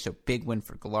UVA, so big win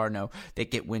for Galarneau. They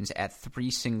get wins at 3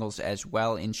 singles as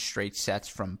well in straight sets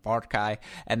from Barkai,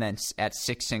 and then at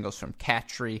 6 singles from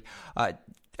Katri.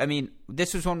 I mean,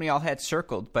 this was one we all had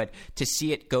circled, but to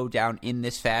see it go down in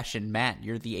this fashion, Matt,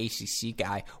 you're the ACC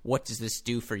guy. What does this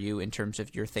do for you in terms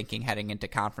of your thinking heading into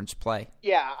conference play?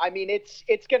 Yeah, I mean, it's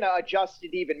going to adjust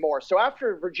it even more. So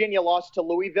after Virginia lost to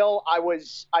Louisville,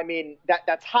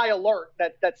 that's high alert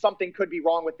that something could be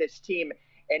wrong with this team.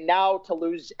 And now to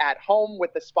lose at home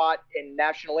with the spot in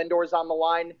national indoors on the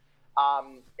line,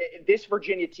 this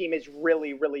Virginia team is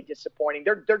really, really disappointing.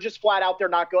 They're just flat out, they're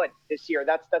not good this year.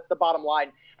 That's the bottom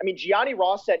line. I mean, Gianni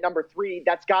Ross at number 3,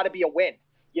 that's got to be a win.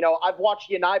 You know, I've watched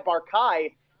Yanai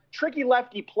Barkai, tricky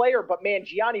lefty player, but man,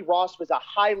 Gianni Ross was a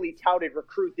highly touted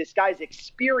recruit. This guy's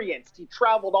experienced. He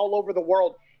traveled all over the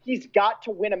world. He's got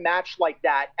to win a match like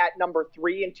that at number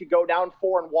 3, and to go down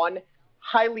 4-1,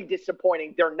 highly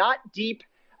disappointing. They're not deep.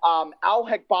 Al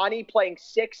Hekbani playing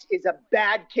 6 is a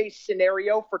bad case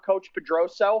scenario for Coach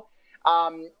Pedroso.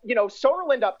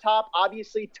 Soderlund up top,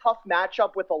 obviously tough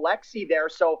matchup with Alexi there.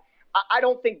 So I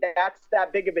don't think that's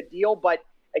that big of a deal. But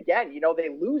again, they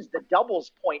lose the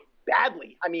doubles point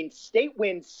badly. I mean, State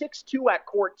wins 6-2 at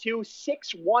court 2,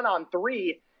 6-1 on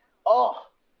 3.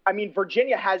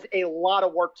 Virginia has a lot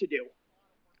of work to do.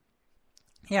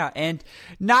 Yeah, and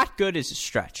not good is a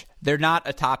stretch. They're not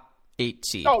a top 8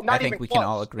 seed. No, not I think even we close. can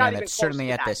all agree Not on even that, close certainly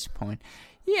to at that. this point.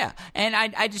 Yeah, and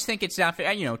I just think it's not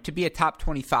fair, to be a top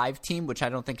 25 team, which I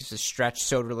don't think is a stretch.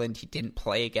 Soderlund, he didn't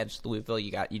play against Louisville.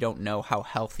 You don't know how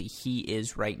healthy he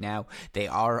is right now. They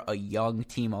are a young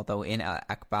team, although in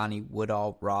Akbani,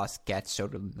 Woodall, Ross, Getz,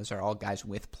 Soderlund, those are all guys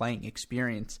with playing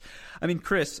experience. I mean,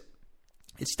 Chris,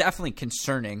 it's definitely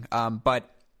concerning, but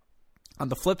on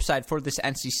the flip side, for this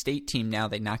NC State team now,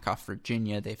 they knock off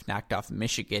Virginia. They've knocked off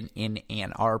Michigan in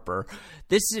Ann Arbor.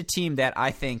 This is a team that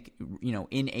I think,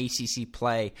 in ACC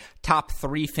play, top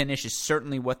 3 finish is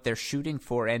certainly what they're shooting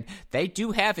for, and they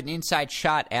do have an inside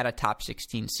shot at a top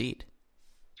 16 seed.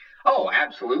 Oh,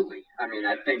 absolutely. I mean,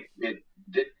 I think that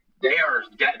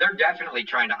they're definitely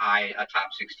trying to eye a top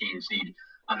 16 seed.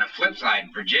 On the flip side,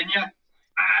 Virginia,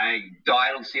 I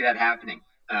don't see that happening.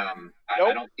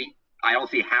 Nope. I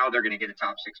don't see how they're going to get a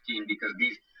top 16 because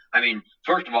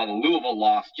first of all, the Louisville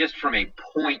loss just from a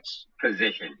points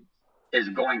position is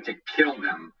going to kill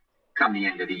them come the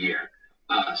end of the year.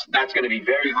 So that's going to be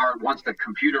very hard once the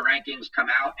computer rankings come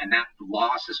out and that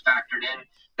loss is factored in.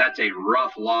 That's a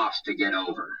rough loss to get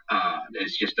over.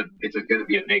 It's going to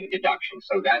be a big deduction.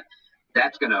 So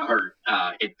that's going to hurt.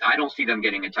 I don't see them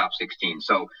getting a top 16.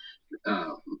 So,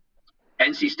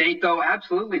 NC State, though,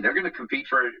 absolutely, they're going to compete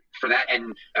for that.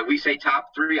 And we say top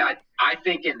 3. I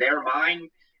think in their mind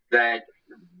that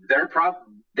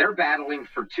they're battling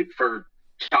for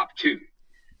top 2,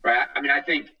 right? I mean, I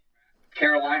think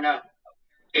Carolina,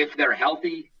 if they're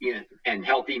healthy, and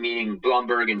healthy meaning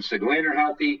Blumberg and Seguin are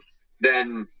healthy,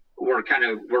 then we're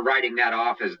writing that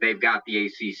off as they've got the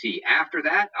ACC. After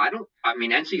that,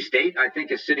 NC State, I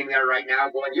think, is sitting there right now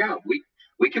going, yeah,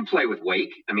 we can play with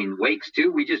Wake. I mean, Wake's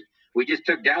 2. We just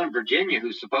took down Virginia,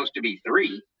 who's supposed to be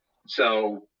 3.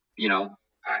 So,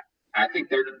 I think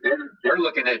they're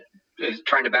looking at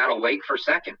trying to battle Wake for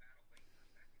 2nd.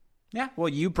 Yeah, well,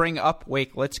 you bring up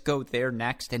Wake. Let's go there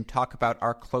next and talk about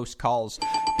our close calls,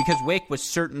 because Wake was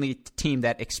certainly the team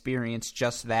that experienced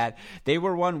just that. They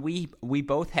were one we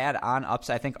both had on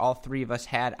upset. I think all 3 of us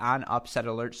had on upset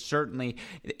alert. Certainly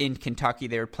in Kentucky,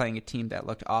 they were playing a team that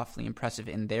looked awfully impressive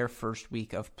in their first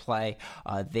week of play.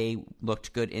 They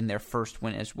looked good in their first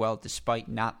win as well, despite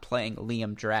not playing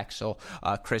Liam Draxel.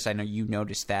 Chris, I know you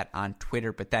noticed that on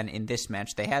Twitter, but then in this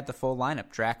match, they had the full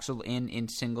lineup. Draxel in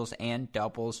singles and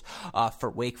doubles. For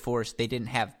Wake Forest, they didn't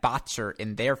have Botzer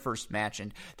in their first match,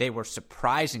 and they were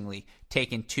surprisingly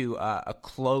taken to a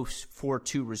close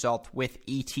 4-2 result with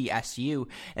ETSU,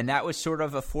 and that was sort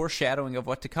of a foreshadowing of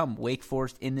what to come. Wake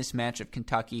Forest in this match of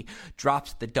Kentucky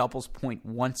drops the doubles point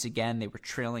once again. They were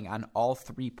trailing on all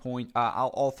 3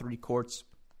 courts,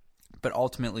 but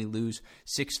ultimately lose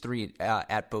 6-3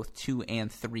 at both 2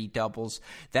 and 3 doubles.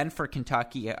 Then for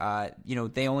Kentucky,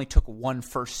 they only took 1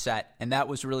 first set, and that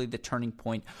was really the turning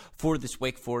point for this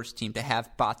Wake Forest team to have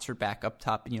Botzer back up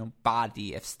top.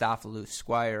 Badi, Efstafalu,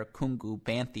 Squire, Kungu,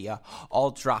 Banthia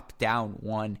all dropped down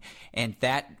 1, and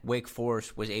that Wake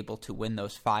Forest was able to win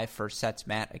those 5 first sets.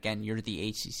 Matt, again, you're the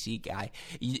ACC guy.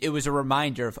 It was a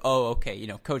reminder of,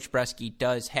 Coach Bresky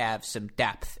does have some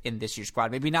depth in this year's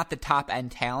squad. Maybe not the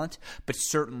top-end talent, but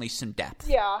certainly some depth.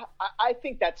 Yeah, I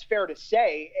think that's fair to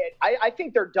say. I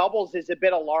think their doubles is a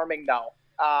bit alarming, though.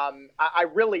 I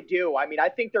really do. I mean, I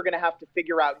think they're going to have to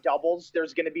figure out doubles.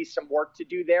 There's going to be some work to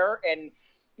do there. And,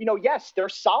 yes, they're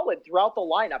solid throughout the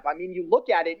lineup. I mean, you look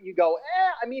at it and you go,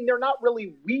 they're not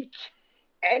really weak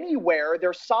anywhere.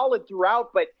 They're solid throughout.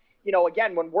 But,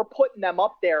 again, when we're putting them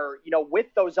up there, with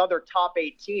those other top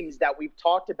 8 teams that we've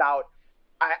talked about,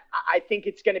 I think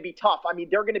it's going to be tough. I mean,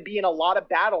 they're going to be in a lot of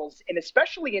battles, and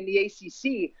especially in the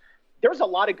ACC, there's a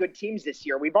lot of good teams this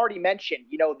year. We've already mentioned,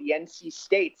 the NC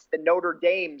States, the Notre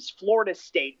Dames, Florida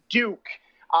State, Duke.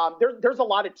 There's a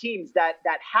lot of teams that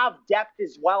have depth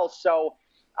as well. So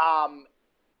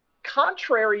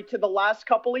contrary to the last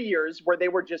couple of years where they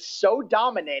were just so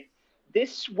dominant,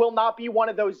 this will not be one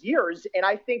of those years, and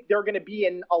I think they're going to be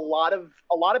in a lot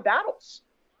of battles.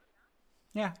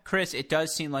 Yeah, Chris, it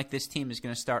does seem like this team is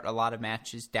going to start a lot of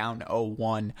matches down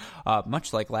 0-1,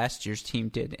 much like last year's team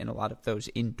did in a lot of those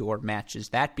indoor matches.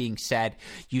 That being said,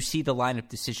 you see the lineup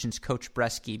decisions Coach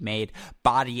Bresky made: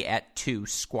 Badi at 2,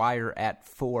 Squire at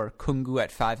 4, Kungu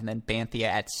at 5, and then Banthia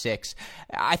at 6.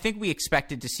 I think we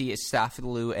expected to see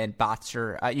Efstafalu and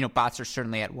Botzer, Botzer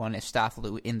certainly at 1,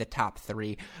 Efstafalu in the top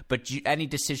 3. But any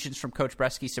decisions from Coach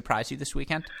Bresky surprise you this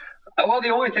weekend? Well,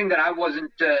 the only thing that I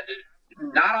wasn't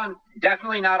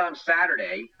definitely not on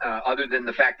Saturday, other than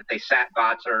the fact that they sat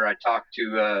Botzer. I talked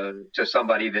to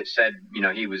somebody that said,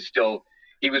 he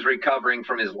was recovering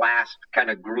from his last kind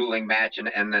of grueling match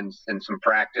and some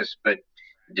practice, but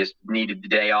just needed the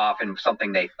day off and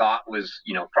something they thought was,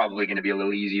 probably going to be a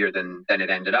little easier than it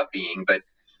ended up being. But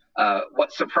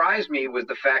what surprised me was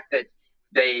the fact that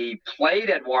they played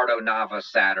Eduardo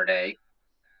Navas Saturday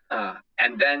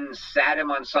and then sat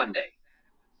him on Sunday.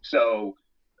 So,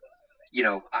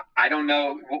 I don't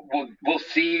know. We'll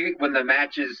see when the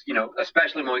matches,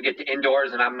 especially when we get to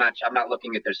indoors. And I'm not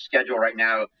looking at their schedule right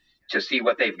now to see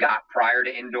what they've got prior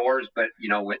to indoors. But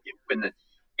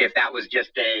if that was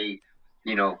just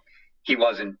he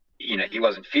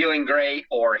wasn't feeling great,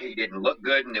 or he didn't look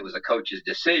good and it was a coach's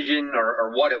decision,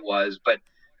 or what it was. But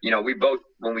we both,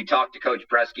 when we talked to Coach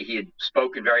Bresky, he had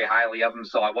spoken very highly of him,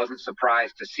 so I wasn't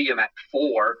surprised to see him at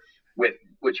 4,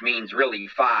 which means really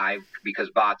 5, because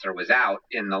Botzer was out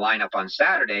in the lineup on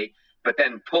Saturday, but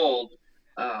then pulled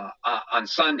on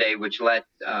Sunday, which let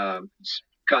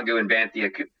Kungu and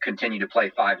Banthia continue to play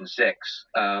 5 and 6.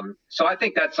 So I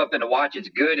think that's something to watch. It's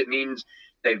good. It means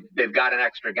they've got an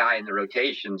extra guy in the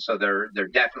rotation, so they're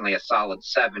definitely a solid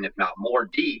 7, if not more,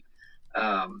 deep.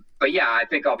 But yeah, I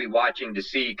think I'll be watching to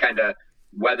see kind of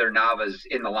whether Nava's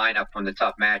in the lineup when the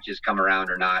tough matches come around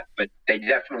or not. But they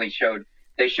definitely showed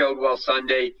well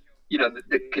Sunday.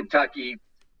 The Kentucky,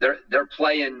 they're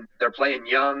playing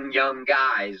young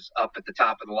guys up at the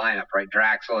top of the lineup, right?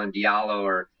 Draxel and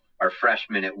Diallo are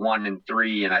freshmen at 1 and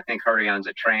 3, and I think Hurrion's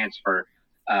a transfer.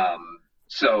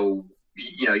 So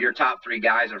your top 3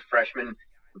 guys are freshmen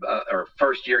or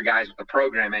first year guys with the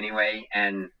program anyway,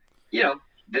 and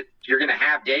you're going to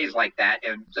have days like that,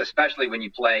 and especially when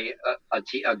you play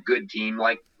a good team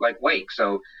like Wake.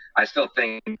 So I still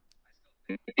think,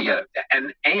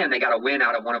 and they got a win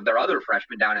out of one of their other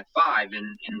freshmen down at 5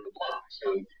 in LeBlanc.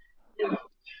 So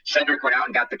Cedric went out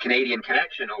and got the Canadian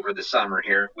connection over the summer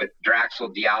here with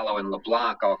Draxel, Diallo, and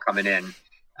LeBlanc all coming in.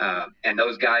 And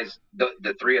those guys,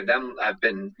 the 3 of them have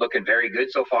been looking very good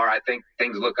so far. I think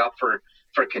things look up for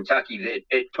Kentucky.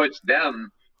 It puts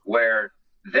them where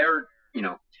they're,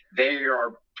 they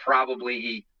are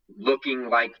probably looking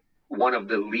like one of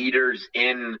the leaders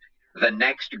in the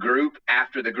next group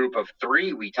after the group of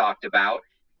 3 we talked about.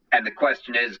 And the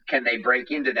question is, can they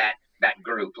break into that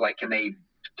group? Like, can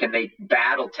they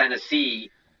battle Tennessee,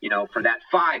 for that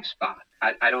 5 spot?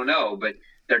 I don't know, but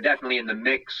they're definitely in the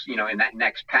mix, in that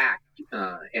next pack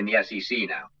in the SEC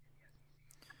now.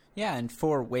 Yeah, and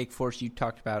for Wake Forest, you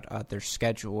talked about their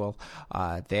schedule.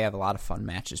 They have a lot of fun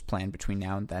matches planned between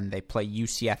now and then. They play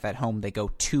UCF at home. They go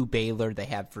to Baylor. They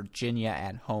have Virginia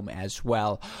at home as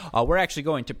well. We're actually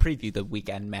going to preview the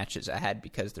weekend matches ahead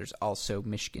because there's also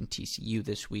Michigan TCU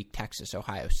this week, Texas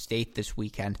Ohio State this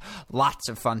weekend. Lots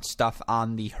of fun stuff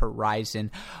on the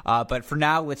horizon. But for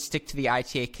now, let's stick to the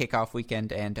ITA kickoff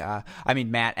weekend. And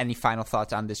Matt, any final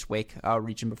thoughts on this Wake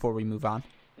region before we move on?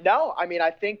 No,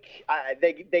 I think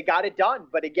they got it done.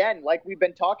 But again, like we've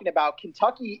been talking about,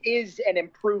 Kentucky is an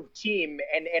improved team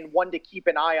and one to keep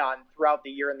an eye on throughout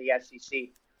the year in the SEC.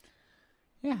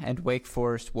 Yeah, and Wake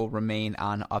Forest will remain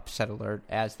on upset alert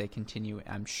as they continue,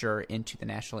 I'm sure, into the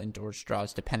national indoors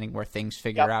draws, depending where things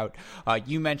figure out.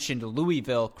 You mentioned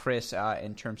Louisville, Chris,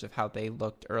 in terms of how they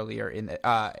looked earlier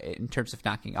in terms of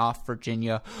knocking off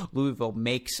Virginia. Louisville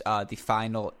makes the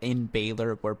final in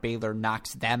Baylor, where Baylor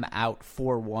knocks them out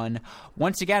 4-1.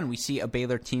 Once again, we see a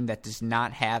Baylor team that does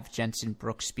not have Jensen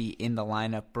Brooksby in the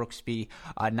lineup. Brooksby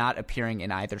not appearing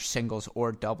in either singles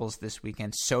or doubles this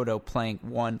weekend. Soto playing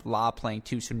 1, Law playing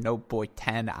 2, so no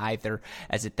Boyten either,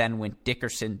 as it then went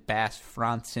Dickerson, Bass,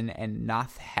 Franson, and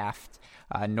Northaft.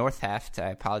 I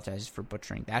apologize for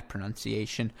butchering that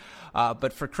pronunciation.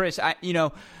 But for Chris,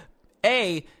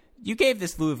 you gave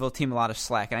this Louisville team a lot of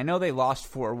slack, and I know they lost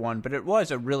 4-1, but it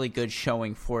was a really good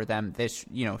showing for them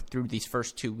through these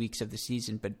first 2 weeks of the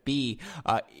season. But B,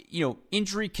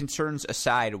 injury concerns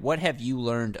aside, what have you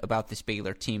learned about this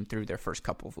Baylor team through their first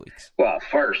couple of weeks? Well,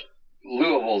 first,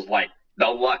 Louisville's like the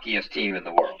luckiest team in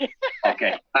the world.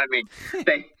 Okay,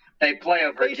 they play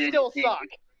a Virginia they still team suck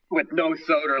with no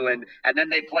Soderlund, and then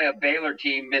they play a Baylor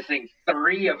team missing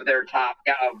 3 of their top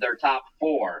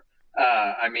 4.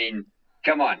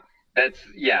 Come on,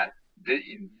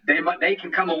 they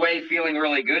can come away feeling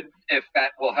really good if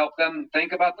that will help them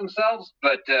think about themselves.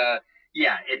 But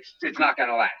it's not going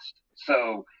to last.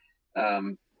 So,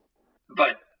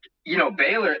 but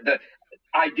Baylor,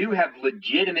 I do have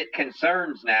legitimate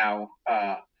concerns now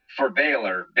for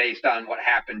Baylor based on what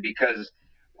happened, because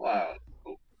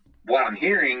what I'm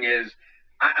hearing is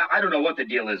I don't know what the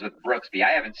deal is with Brooksby.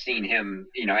 I haven't seen him,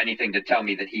 anything to tell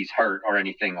me that he's hurt or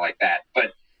anything like that.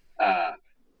 But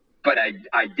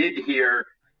I did hear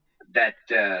that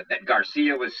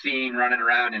Garcia was seen running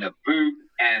around in a boot,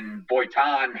 and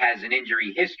Boyten has an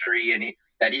injury history, and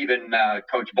that even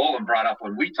Coach Boland brought up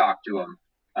when we talked to him.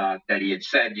 that he had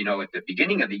said, at the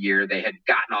beginning of the year, they had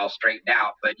gotten all straightened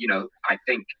out. But, I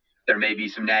think there may be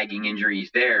some nagging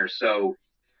injuries there. So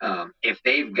if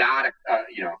they've got,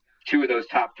 two of those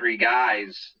top three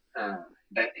guys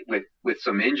that with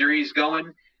some injuries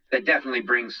going, that definitely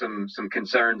brings some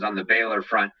concerns on the Baylor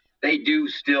front. They do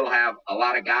still have a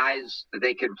lot of guys that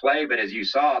they can play, but as you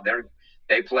saw,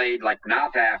 they played like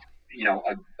Nothaft,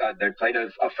 they played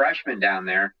a freshman down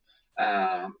there,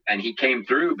 and he came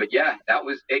through. But yeah,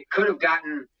 it could have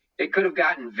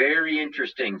gotten very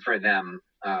interesting for them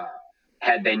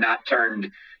had they not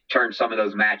turned some of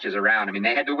those matches around. I mean,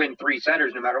 they had to win 3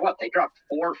 setters no matter what. They dropped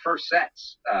 4 first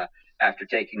sets after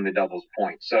taking the doubles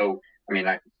point. So, I mean,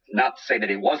 not to say that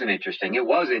it wasn't interesting. It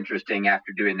was interesting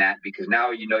after doing that, because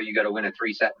now you got to win a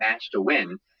 3-set match to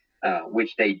win,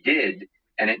 which they did.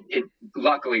 And it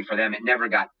luckily for them, it never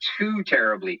got too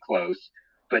terribly close.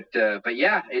 But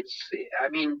yeah,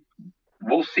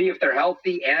 we'll see if they're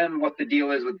healthy and what the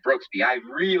deal is with Brooksby. I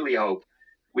really hope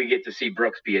we get to see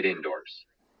Brooksby at indoors.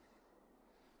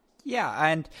 Yeah,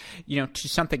 and, to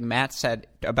something Matt said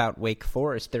about Wake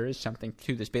Forest, there is something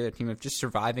to this Baylor team of just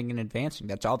surviving and advancing.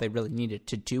 That's all they really needed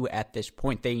to do at this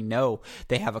point. They know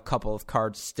they have a couple of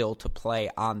cards still to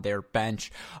play on their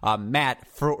bench. Matt,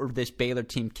 for this Baylor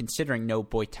team, considering no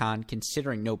Boitan,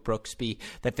 considering no Brooksby,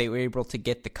 that they were able to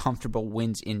get the comfortable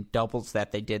wins in doubles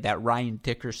that they did, that Ryan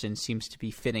Dickerson seems to be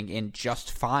fitting in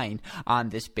just fine on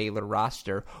this Baylor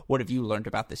roster. What have you learned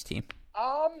about this team?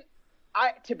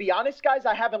 To be honest, guys,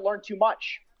 I haven't learned too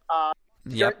much.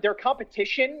 Their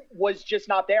competition was just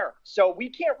not there. So we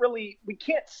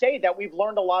can't say that we've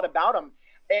learned a lot about them.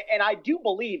 And I do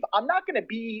believe I'm not going to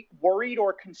be worried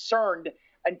or concerned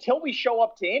until we show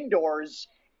up to indoors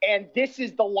and this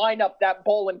is the lineup that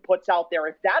Boland puts out there.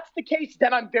 If that's the case,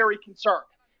 then I'm very concerned.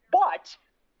 But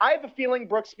I have a feeling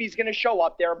Brooksby's going to show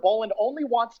up there. Boland only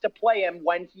wants to play him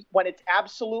when it's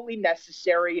absolutely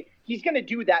necessary. He's going to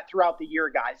do that throughout the year,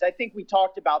 guys. I think we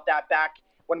talked about that back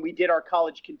when we did our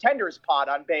college contenders pod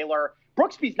on Baylor.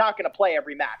 Brooksby's not going to play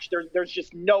every match. There's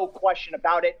just no question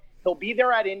about it. He'll be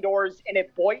there at indoors. And if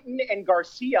Boynton and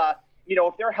Garcia,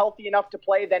 if they're healthy enough to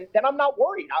play, then I'm not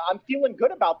worried. I'm feeling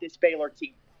good about this Baylor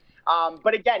team.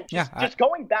 But again, just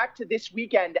going back to this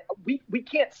weekend, we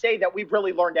can't say that we've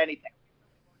really learned anything.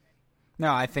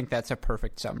 No, I think that's a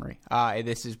perfect summary.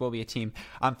 This will be a team.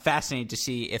 I'm fascinated to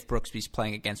see if Brooksby's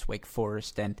playing against Wake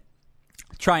Forest, and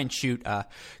try and shoot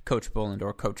Coach Boland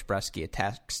or Coach Bresky a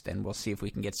text, and we'll see if we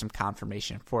can get some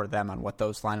confirmation for them on what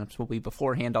those lineups will be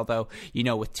beforehand. Although,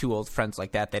 with 2 old friends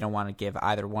like that, they don't want to give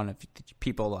either one of the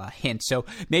people a hint. So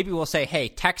maybe we'll say, hey,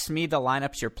 text me the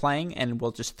lineups you're playing, and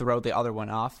we'll just throw the other one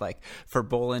off. Like for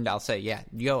Boland, I'll say, yeah,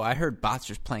 I heard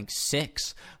Botzer's playing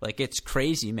 6. Like, it's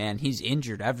crazy, man. He's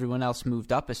injured. Everyone else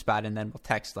moved up a spot, and then we'll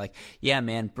text like, yeah,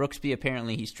 man, Brooksby,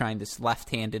 apparently he's trying this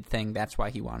left-handed thing. That's why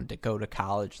he wanted to go to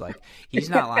college. Like, he's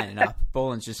not lining up.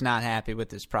 Boland's just not happy with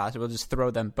this process. We'll just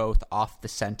throw them both off the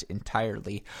scent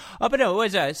entirely. But no, it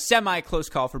was a semi-close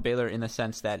call for Baylor in the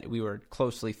sense that we were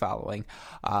closely following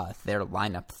their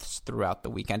lineups throughout the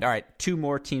weekend. All right, 2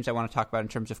 more teams I want to talk about in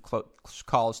terms of close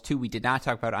calls. 2 we did not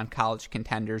talk about on college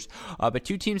contenders, but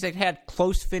 2 teams that had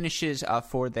close finishes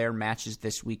for their matches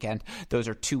this weekend. Those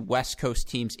are 2 West Coast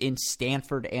teams in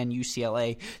Stanford and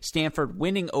UCLA. Stanford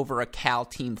winning over a Cal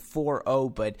team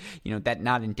 4-0, but that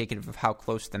not indicative of how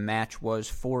close the match was.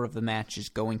 4 of the matches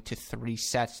going to 3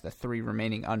 sets, the 3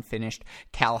 remaining unfinished.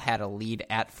 Cal had a lead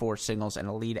at 4 singles and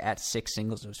a lead at 6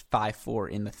 singles. It was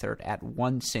 5-4 in the third at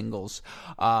 1 singles.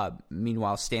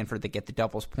 Meanwhile, Stanford, they get the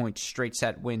doubles point, straight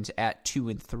set wins at 2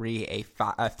 and 3, a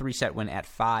 3-set win at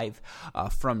 5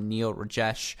 from Neil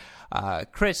Rajesh.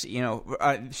 Chris,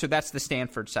 so that's the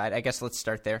Stanford side. I guess let's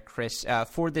start there, Chris.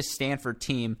 For this Stanford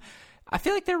team, I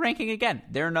feel like they're ranking again.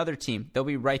 They're another team. They'll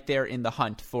be right there in the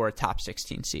hunt for a top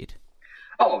 16 seed.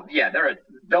 Oh, yeah,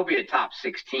 they'll be a top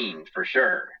 16 for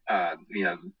sure. I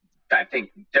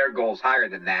think their goal's higher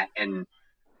than that. And,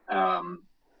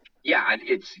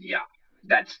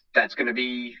 that's going to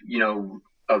be,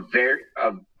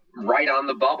 right on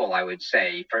the bubble, I would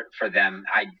say, for them.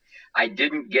 I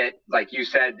didn't get, like you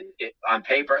said, on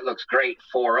paper it looks great,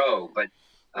 4-0, but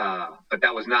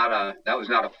that was not a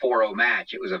 4-0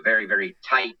 match. It was a very, very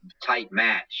tight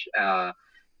match.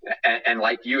 And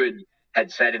like you had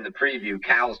said in the preview,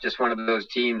 Cal's just one of those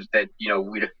teams that,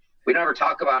 we never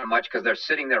talk about them much because they're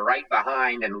sitting there right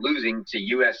behind and losing to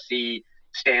USC,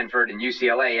 Stanford, and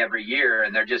UCLA every year.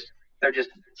 And they're just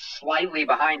slightly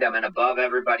behind them and above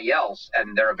everybody else.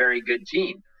 And they're a very good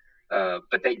team.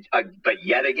 But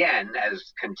yet again, as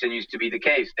continues to be the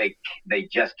case, they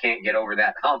just can't get over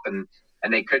that hump, and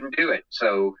they couldn't do it.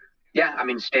 So, yeah, I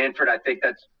mean, Stanford, I think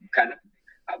that's kind of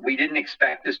We didn't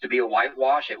expect this to be a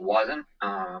whitewash. It wasn't,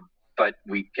 but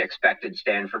we expected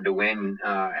Stanford to win,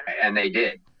 and they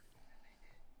did.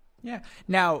 Yeah.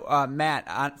 Now,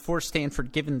 Matt, for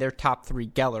Stanford, given their top three,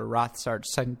 Geller, Rothsard,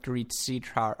 Sangreet,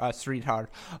 Sridhar,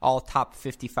 all top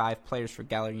 55 players for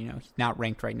Geller. You know, he's not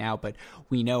ranked right now, but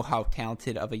we know how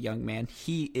talented of a young man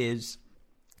he is.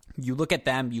 You look at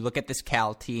them, you look at this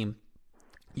Cal team,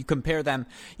 you compare them,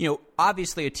 you know,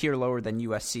 obviously a tier lower than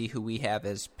USC, who we have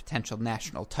as potential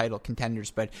national title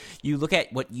contenders, but you look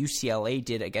at what UCLA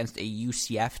did against a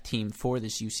UCF team for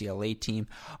this UCLA team.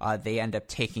 They end up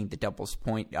taking the doubles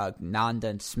point. Nanda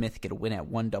and Smith get a win at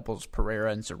 1 doubles.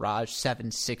 Pereira and Zaraj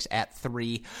 7-6 at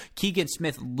 3. Keegan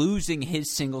Smith losing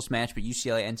his singles match, but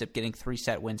UCLA ends up getting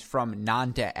 3-set wins from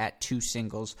Nanda at 2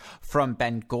 singles, from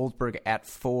Ben Goldberg at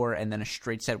 4, and then a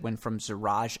straight set win from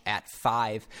Zaraj at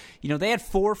 5. You know, they had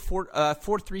four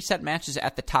 3-set matches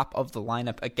at the top of the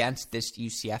lineup against this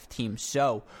UCF team.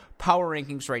 So, power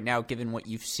rankings right now, given what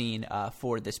you've seen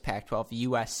for this Pac-12,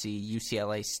 USC,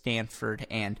 UCLA, Stanford,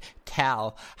 and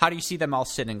Cal, how do you see them all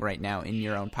sitting right now in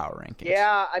your own power rankings?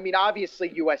 Yeah, I mean, obviously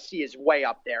USC is way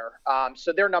up there.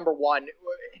 So they're number 1.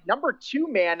 Number 2,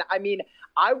 man, I mean,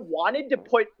 I wanted to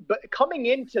put, but coming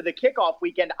into the kickoff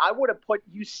weekend, I would have put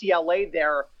UCLA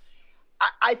there.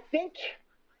 I think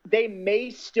they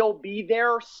may still be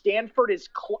there. Stanford is,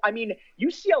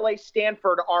 UCLA,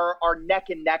 Stanford are neck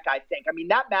and neck, I think. I mean,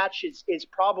 that match is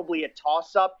probably a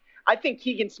toss-up. I think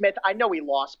Keegan Smith, I know he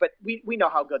lost, but we know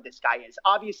how good this guy is.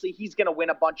 Obviously, he's going to win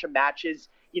a bunch of matches.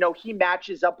 You know, he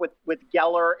matches up with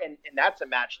Geller, and that's a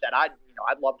match that I'd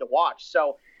love to watch.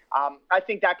 So I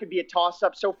think that could be a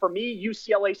toss-up. So for me,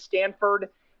 UCLA, Stanford,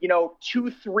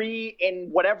 2, 3 in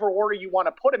whatever order you want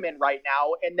to put them in right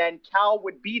now. And then Cal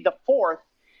would be the 4th.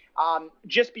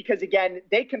 Just because, again,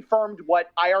 they confirmed what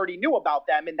I already knew about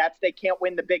them, and that's they can't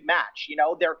win the big match. You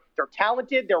know, they're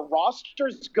talented, their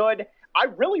roster's good. I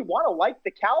really want to like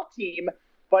the Cal team,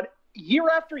 but year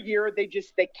after year, they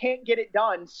can't get it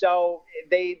done. So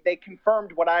they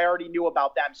confirmed what I already knew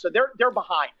about them. So they're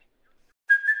behind.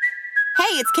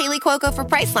 Hey, it's Kaylee Cuoco for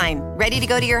Priceline. Ready to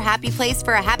go to your happy place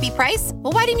for a happy price?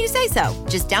 Well, why didn't you say so?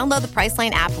 Just download the Priceline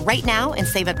app right now and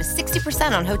save up to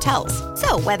 60% on hotels.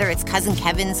 So whether it's Cousin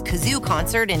Kevin's Kazoo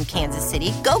Concert in Kansas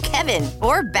City, go Kevin,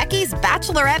 or Becky's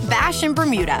Bachelorette Bash in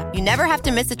Bermuda, you never have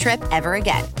to miss a trip ever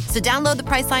again. So download the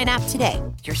Priceline app today.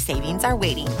 Your savings are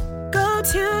waiting. Go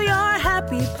to your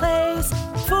happy place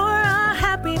for a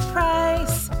happy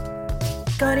price.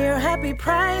 Go to your happy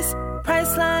price,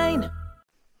 Priceline.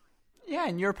 Yeah,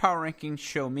 and your power rankings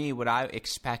show me what I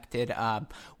expected,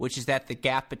 which is that the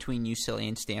gap between UCLA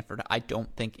and Stanford I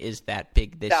don't think is that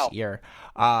big this year.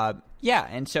 Yeah,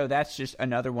 and so that's just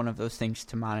another one of those things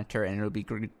to monitor, and it'll be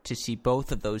great to see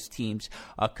both of those teams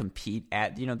compete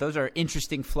at, those are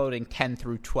interesting floating 10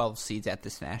 through 12 seeds at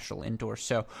this national indoor.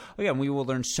 So, again, we will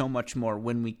learn so much more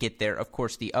when we get there. Of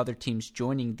course, the other teams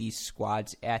joining these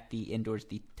squads at the indoors,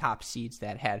 the top seeds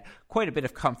that had quite a bit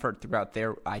of comfort throughout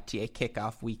their ITA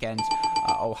kickoff weekends.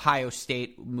 Ohio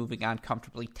State moving on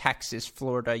comfortably, Texas,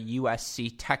 Florida,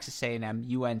 USC, Texas A&M,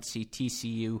 UNC,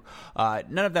 TCU.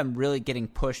 None of them really getting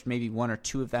pushed. Maybe 1 or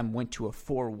 2 of them went to a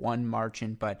 4-1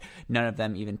 margin, but none of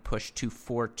them even pushed to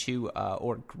 4-2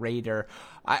 or greater.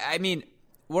 I mean,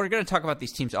 we're going to talk about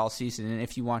these teams all season, and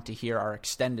if you want to hear our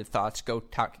extended thoughts, go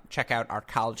check out our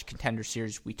College Contender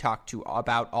Series. We talk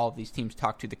about all of these teams,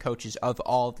 talk to the coaches of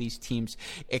all of these teams,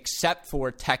 except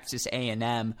for Texas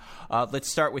A&M. Let's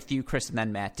start with you, Chris, and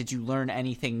then Matt. Did you learn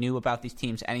anything new about these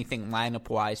teams? Anything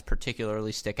lineup-wise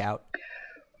particularly stick out?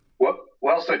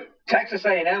 Well, so Texas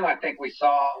A&M, I think we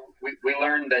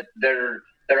learned that they're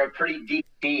a pretty deep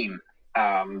team.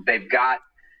 They've got,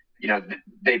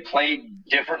 they played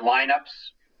different lineups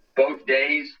both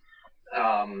days.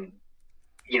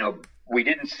 We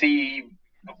didn't see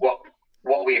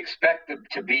what we expected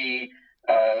to be,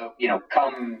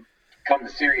 come the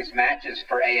serious matches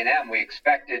for A&M.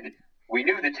 We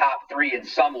knew the top 3 in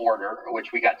some order,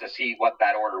 which we got to see what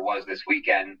that order was this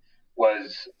weekend,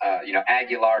 was,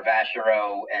 Aguilar,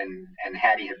 Vachereau, and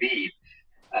Hadi Habib.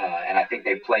 And I think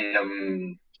they played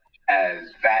them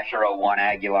as Vachereau 1,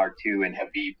 Aguilar 2, and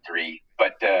Habib 3.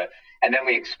 But and then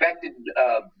we expected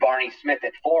Barney Smith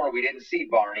at 4. We didn't see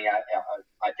Barney.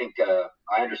 I think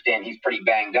I understand he's pretty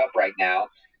banged up right now.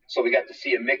 So we got to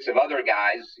see a mix of other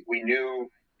guys. We knew,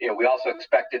 we also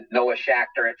expected Noah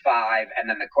Schachter at 5. And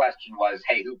then the question was,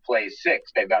 hey, who plays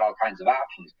 6? They've got all kinds of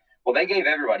options. Well, they gave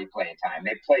everybody playing time.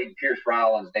 They played Pierce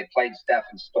Rollins. They played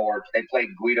Stephen Storch. They played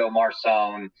Guido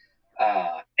Marson.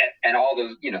 And all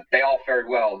those, they all fared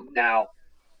well. Now,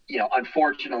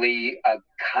 unfortunately,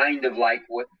 kind of like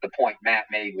what the point Matt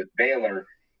made with Baylor,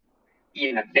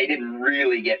 they didn't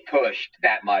really get pushed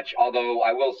that much. Although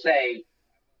I will say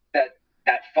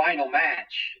that final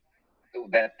match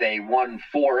that they won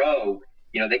 4-0,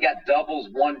 they got doubles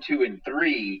 1, 2, and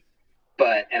 3,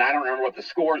 and I don't remember what the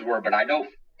scores were, but I know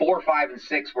 4, 5, and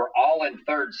 6 were all in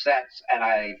third sets, and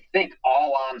I think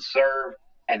all on serve,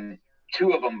 and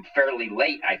 2 of them fairly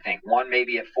late. I think one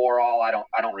maybe at 4-all. I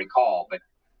don't recall, but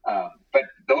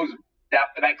those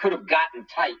that could have gotten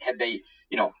tight had they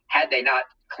not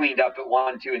cleaned up at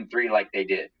 1, 2, and 3 like they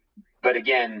did. But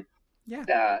again,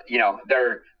 that's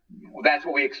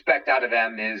what we expect out of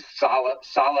them is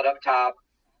solid up top.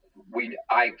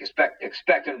 I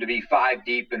expect them to be 5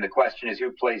 deep, and the question is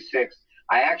who plays 6.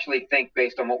 I actually think,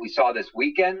 based on what we saw this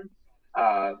weekend,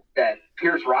 that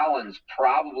Pierce Rollins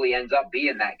probably ends up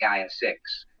being that guy at 6.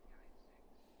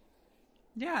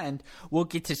 Yeah, and we'll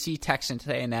get to see Texas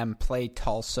A&M play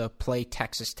Tulsa, play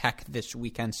Texas Tech this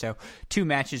weekend. So 2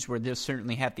 matches where they'll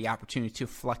certainly have the opportunity to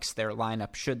flex their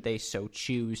lineup should they so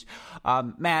choose.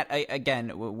 Matt,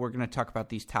 again, we're going to talk about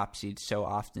these top seeds so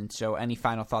often. So any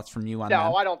final thoughts from you on that?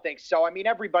 No, I don't think so. I mean,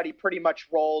 everybody pretty much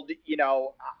rolled.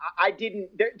 I didn't.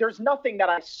 There's nothing that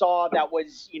I saw that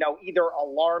was either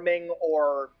alarming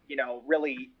or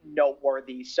really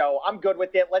noteworthy. So I'm good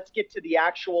with it. Let's get to the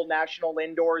actual national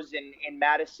indoors in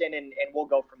Madison, and we'll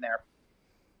go from there.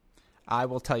 I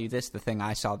will tell you this, the thing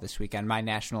I saw this weekend, my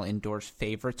national indoors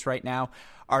favorites right now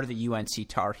are the UNC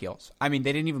Tar Heels. I mean,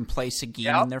 they didn't even play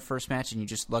Seguin in their first match, and you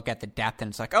just look at the depth, and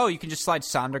it's like, oh, you can just slide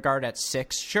Sondergaard at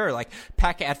 6. Sure, like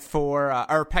Peck at 4,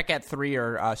 or Peck at 3,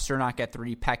 or Cernak at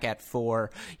 3, Peck at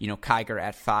 4, Kiger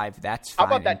at 5. That's fine.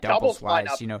 How about that doubles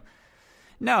lineup?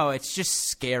 No, it's just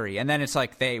scary. And then it's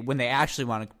like when they actually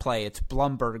want to play, it's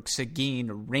Blumberg,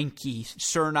 Seguin, Rinke,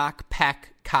 Cernak,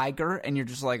 Peck, Kiger, and you're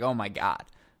just like, oh my God.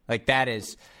 Like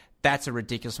that's a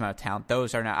ridiculous amount of talent.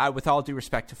 Those are not, with all due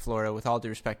respect to Florida, with all due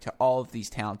respect to all of these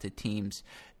talented teams,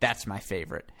 that's my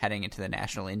favorite heading into the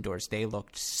national indoors. They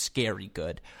looked scary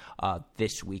good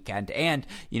this weekend. And,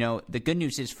 the good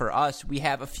news is for us, we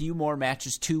have a few more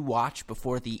matches to watch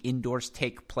before the indoors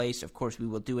take place. Of course, we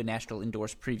will do a national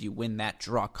indoors preview when that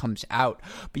draw comes out.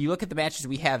 But you look at the matches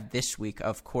we have this week,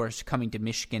 of course, coming to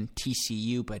Michigan,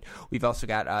 TCU, but we've also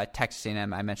got Texas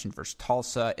A&M, I mentioned, versus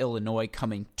Tulsa, Illinois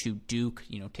coming to Duke,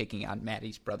 taking on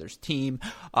Maddie's brother's team.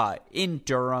 In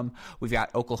Durham, we've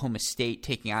got Oklahoma State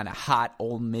taking on a hot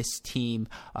Ole Miss team.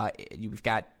 We've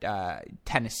got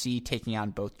Tennessee taking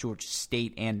on both Georgia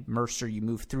State and Mercer. You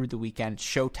move through the weekend.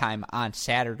 Showtime on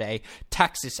Saturday.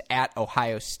 Texas at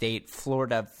Ohio State.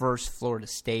 Florida versus Florida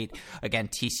State. Again,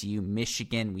 TCU,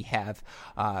 Michigan. We have,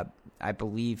 I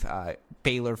believe,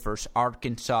 Baylor versus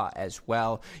Arkansas as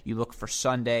well. You look for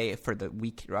Sunday for the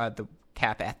week, the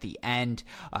cap at the end.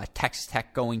 Texas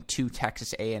Tech going to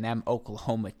Texas A&M,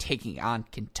 Oklahoma taking on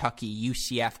Kentucky,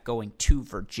 UCF going to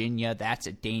Virginia. That's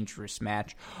a dangerous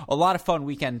match. A lot of fun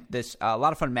a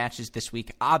lot of fun matches this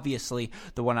week. Obviously,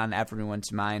 the one on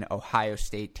everyone's mind, Ohio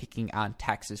State taking on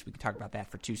Texas. We can talk about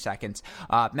that for 2 seconds.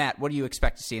 Matt, what do you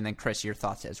expect to see? And then Chris, your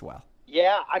thoughts as well.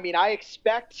 Yeah, I mean, I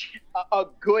expect a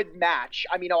good match.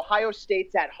 I mean, Ohio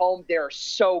State's at home. They're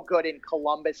so good in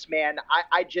Columbus, man.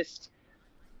 I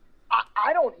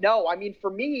don't know. I mean, for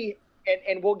me,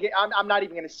 and we'll get. I'm not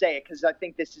even going to say it because I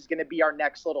think this is going to be our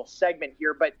next little segment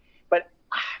here. But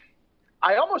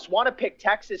I almost want to pick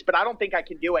Texas, but I don't think I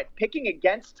can do it. Picking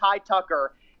against Ty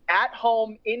Tucker at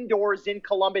home, indoors in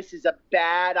Columbus is a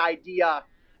bad idea.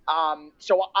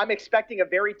 So I'm expecting a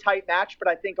very tight match, but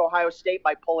I think Ohio State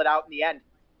might pull it out in the end.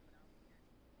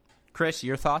 Chris,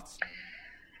 your thoughts?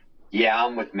 Yeah,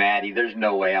 I'm with Maddie. There's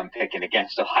no way I'm picking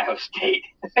against Ohio State.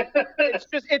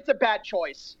 It's a bad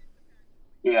choice.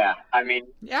 Yeah, I mean,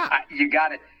 you've got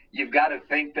to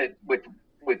think that with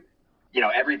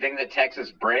everything that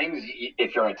Texas brings,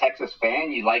 if you're a Texas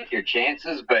fan, you like your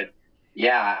chances. But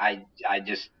yeah, I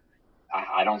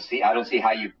don't see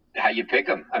how you pick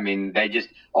them. I mean,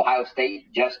 Ohio State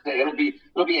it'll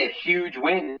be a huge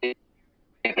win. If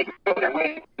they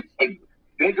win, a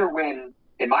bigger win.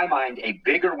 In my mind, a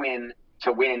bigger win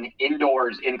to win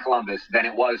indoors in Columbus than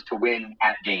it was to win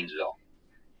at Gainesville.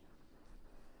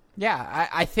 Yeah,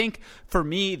 I think for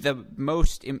me the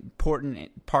most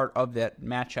important part of that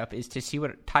matchup is to see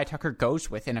what Ty Tucker goes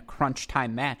with in a crunch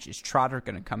time match. Is Trotter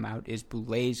going to come out? Is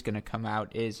Boulez going to come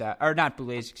out? Or not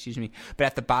Boulez, excuse me, but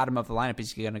at the bottom of the lineup,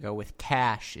 is he going to go with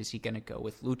Cash? Is he going to go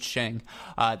with Lucheng?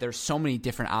 There's so many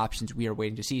different options we are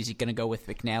waiting to see. Is he going to go with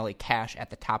McNally, Cash at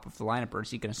the top of the lineup, or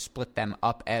is he going to split them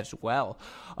up as well?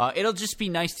 It'll just be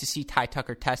nice to see Ty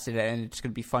Tucker tested, and it's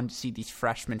going to be fun to see these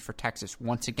freshmen for Texas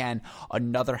once again.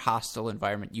 Another hostile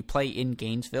environment. You play in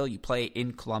Gainesville, you play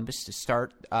in Columbus to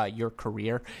start your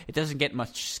career. It doesn't get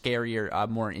much scarier,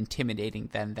 more intimidating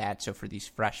than that. So for these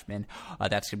freshmen,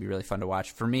 that's going to be really fun to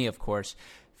watch. For me, of course,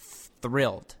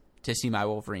 thrilled to see my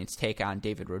Wolverines take on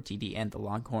David Roditi and the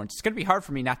Longhorns. It's going to be hard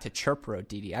for me not to chirp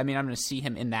Roditi. I mean, I'm going to see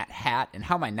him in that hat, and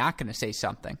how am I not going to say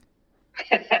something?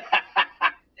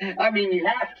 I mean, you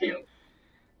have to.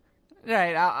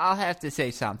 Right, I'll have to say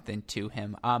something to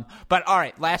him. But all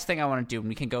right, last thing I want to do, and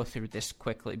we can go through this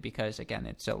quickly because, again,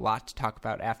 it's a lot to talk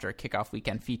about after a kickoff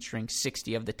weekend featuring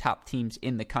 60 of the top teams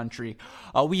in the country.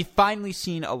 We've finally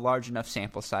seen a large enough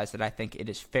sample size that I think it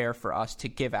is fair for us to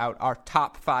give out our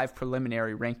top 5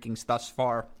 preliminary rankings thus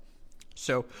far.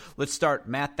 So let's start,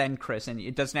 Matt, then Chris, and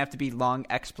it doesn't have to be long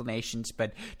explanations,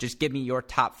 but just give me your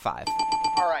top 5.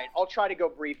 All right, I'll try to go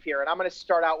brief here, and I'm going to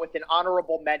start out with an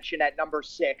honorable mention at number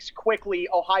 6. Quickly,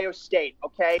 Ohio State,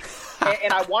 okay?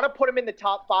 and I want to put them in the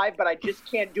top 5, but I just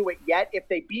can't do it yet. If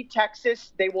they beat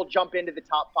Texas, they will jump into the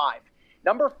top 5.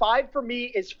 Number 5 for me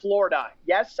is Florida.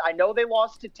 Yes, I know they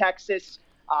lost to Texas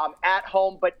at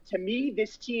home, but to me,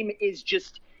 this team is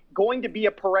just going to be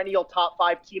a perennial top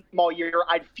 5 team all year.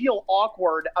 I'd feel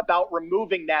awkward about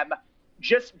removing them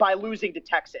just by losing to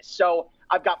Texas. So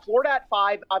I've got Florida at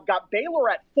 5. I've got Baylor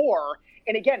at 4.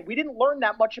 And again, we didn't learn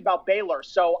that much about Baylor.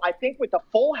 So I think with a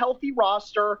full healthy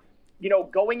roster,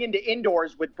 going into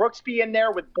indoors with Brooksby in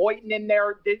there, with Boynton in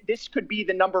there, this could be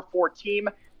the number 4 team.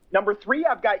 Number 3,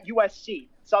 I've got USC,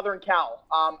 Southern Cal.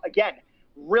 Again,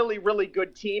 really, really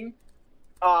good team.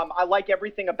 I like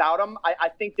everything about them. I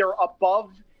think they're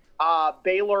above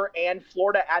Baylor and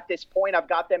Florida at this point. I've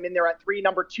got them in there at 3.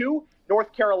 Number 2,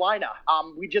 North Carolina.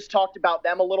 We just talked about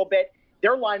them a little bit.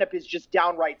 Their lineup is just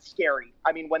downright scary.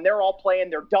 I mean, when they're all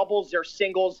playing, they're doubles, they're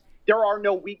singles. There are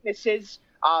no weaknesses.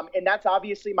 And that's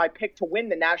obviously my pick to win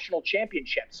the national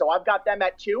championship. So I've got them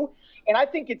at 2. And I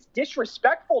think it's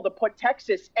disrespectful to put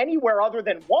Texas anywhere other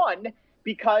than 1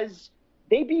 because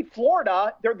they beat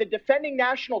Florida. They're the defending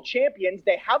national champions.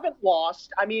 They haven't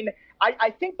lost. I mean,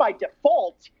 I think by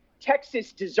default,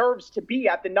 Texas deserves to be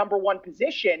at the number 1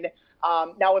 position.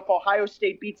 Now, if Ohio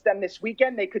State beats them this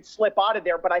weekend, they could slip out of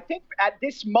there. But I think at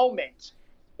this moment,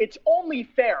 it's only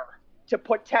fair to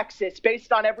put Texas,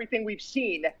 based on everything we've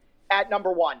seen, at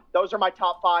number 1. Those are my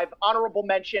top 5. Honorable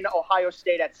mention, Ohio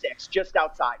State at 6, just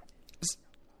outside.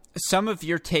 Some of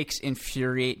your takes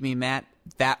infuriate me, Matt.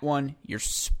 That one, you're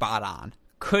spot on.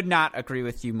 Could not agree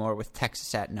with you more with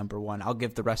Texas at number 1. I'll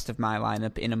give the rest of my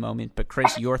lineup in a moment. But,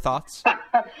 Chris, your thoughts?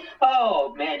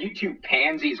 Oh, man, you two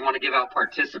pansies want to give out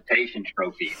participation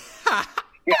trophies.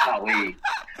 Golly.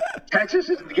 Texas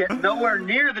is getting nowhere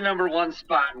near the number 1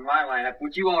 spot in my lineup,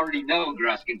 which you already know,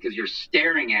 Gruskin, because you're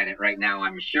staring at it right now,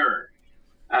 I'm sure.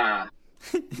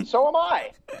 So am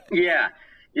I. Yeah.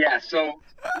 So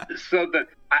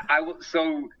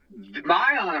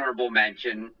my honorable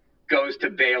mention goes to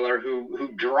Baylor,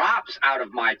 who drops out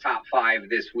of my top 5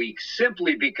 this week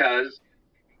simply because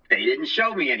they didn't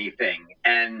show me anything.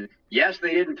 And yes,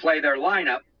 they didn't play their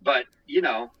lineup, but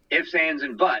ifs, ands,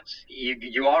 and buts.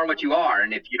 You are what you are,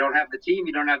 and if you don't have the team,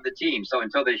 you don't have the team. So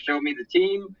until they show me the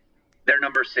team, they're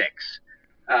number 6.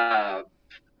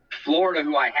 Florida,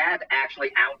 who I had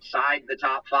actually outside the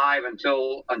top 5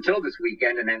 until this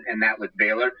weekend, and that was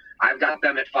Baylor. I've got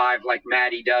them at 5, like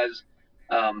Maddie does.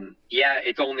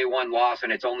 It's only 1 loss,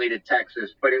 and it's only to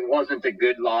Texas, but it wasn't a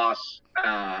good loss.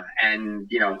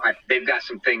 They've got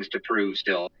some things to prove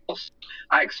still.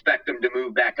 I expect them to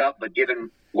move back up, but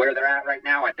given where they're at right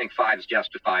now, I think 5's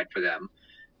justified for them.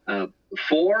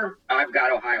 4, I've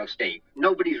got Ohio State.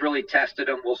 Nobody's really tested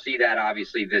them. We'll see that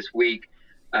obviously this week.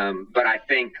 But I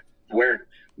think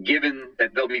given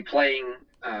that they'll be playing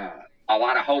a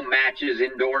lot of home matches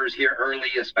indoors here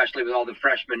early, especially with all the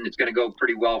freshmen, it's going to go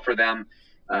pretty well for them.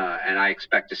 And I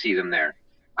expect to see them there.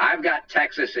 I've got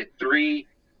Texas at 3.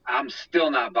 I'm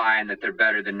still not buying that they're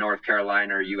better than North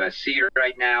Carolina or USC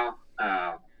right now.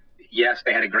 Yes,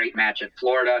 they had a great match at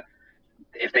Florida.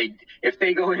 If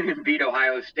they go in and beat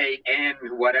Ohio State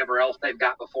and whatever else they've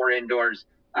got before indoors,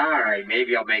 all right,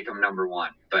 maybe I'll make them number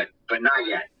 1, but not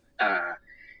yet.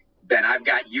 Then I've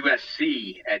got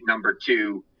USC at number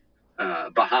 2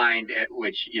 behind,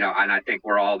 which, and I think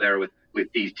we're all there with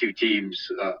these 2 teams,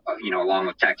 along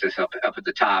with Texas up at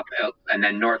the top, and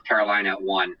then North Carolina at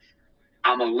 1.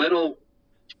 I'm a little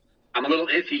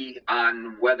iffy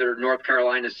on whether North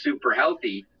Carolina's super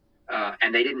healthy,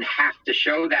 and they didn't have to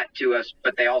show that to us,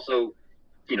 but they also,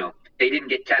 they didn't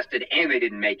get tested and they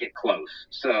didn't make it close.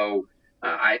 So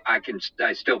I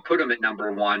still put them at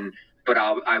number 1, but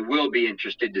I will be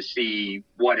interested to see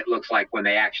what it looks like when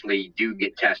they actually do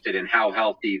get tested and how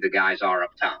healthy the guys are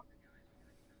up top.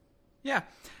 Yeah,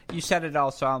 you said it all,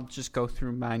 so I'll just go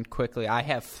through mine quickly. I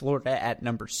have Florida at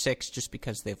number 6 just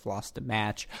because they've lost a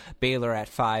match. Baylor at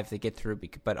 5, they get through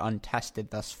but untested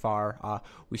thus far.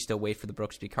 We still wait for the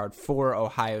Brooksby card. 4,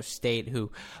 Ohio State,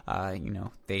 who,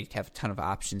 they have a ton of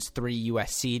options. 3,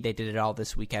 USC, they did it all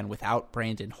this weekend without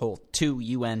Brandon Holt. 2,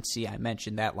 UNC, I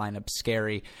mentioned that lineup,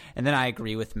 scary. And then I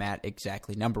agree with Matt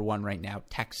exactly. Number 1 right now,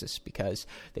 Texas, because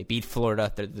they beat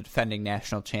Florida. They're the defending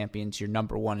national champions. You're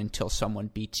number 1 until someone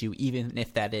beats you, even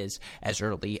if that is as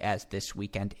early as this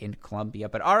weekend in Columbia.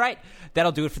 But all right,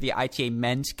 that'll do it for the ITA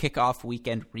men's kickoff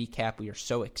weekend recap. We are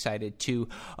so excited to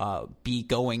be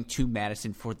going to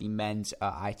Madison for the men's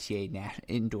ITA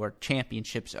indoor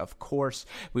championships, of course.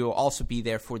 We will also be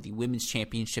there for the women's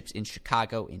championships in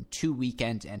Chicago in 2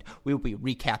 weekends, and we will be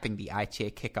recapping the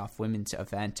ITA kickoff women's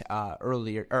event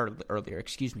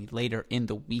later in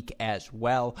the week as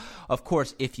well. Of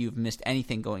course, if you've missed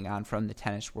anything going on from the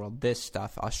tennis world, this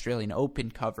stuff, Australian Open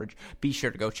coverage, be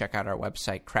sure to go check out our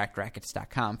website,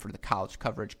 crackrackets.com, for the college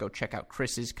coverage. Go check out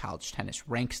Chris's,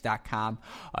 collegetennisranks.com.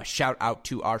 Shout out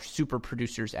to our super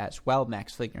producers as well,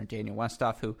 Max Fligner and Daniel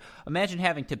Westoff, who imagine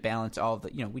having to balance all of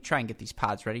the, we try and get these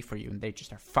pods ready for you, and they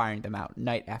just are firing them out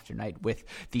night after night with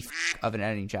the of an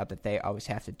editing job that they always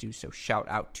have to do. So shout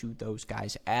out to those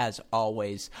guys as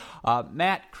always.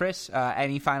 Matt, Chris,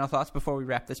 any final thoughts before we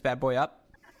wrap this bad boy up?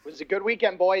 It was a good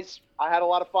weekend, boys. I had a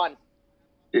lot of fun.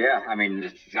 Yeah, I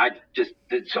mean,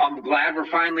 so I'm glad we're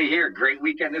finally here. Great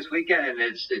weekend this weekend, and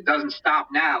it doesn't stop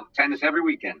now. Tennis every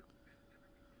weekend.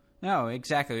 No,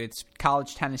 exactly. It's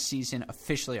college tennis season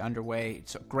officially underway.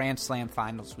 It's a Grand Slam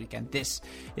finals weekend. This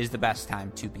is the best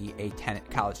time to be a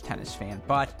college tennis fan.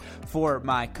 But for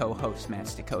my co-hosts, Matt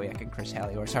Stakoyak and Chris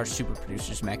Halliors, our super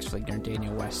producers, Max Fligner and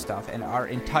Daniel Westoff, and our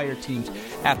entire teams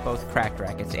at both Cracked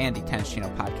Rackets and the Tennis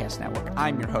Channel Podcast Network,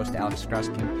 I'm your host, Alex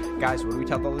Gruskin. Guys, what do we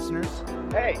tell the listeners?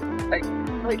 Hey,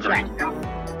 great job.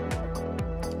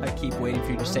 I keep waiting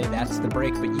for you to say that's the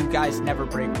break, but you guys never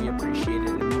break. We appreciate it,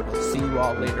 and we will see you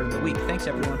all later in the week. Thanks,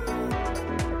 everyone.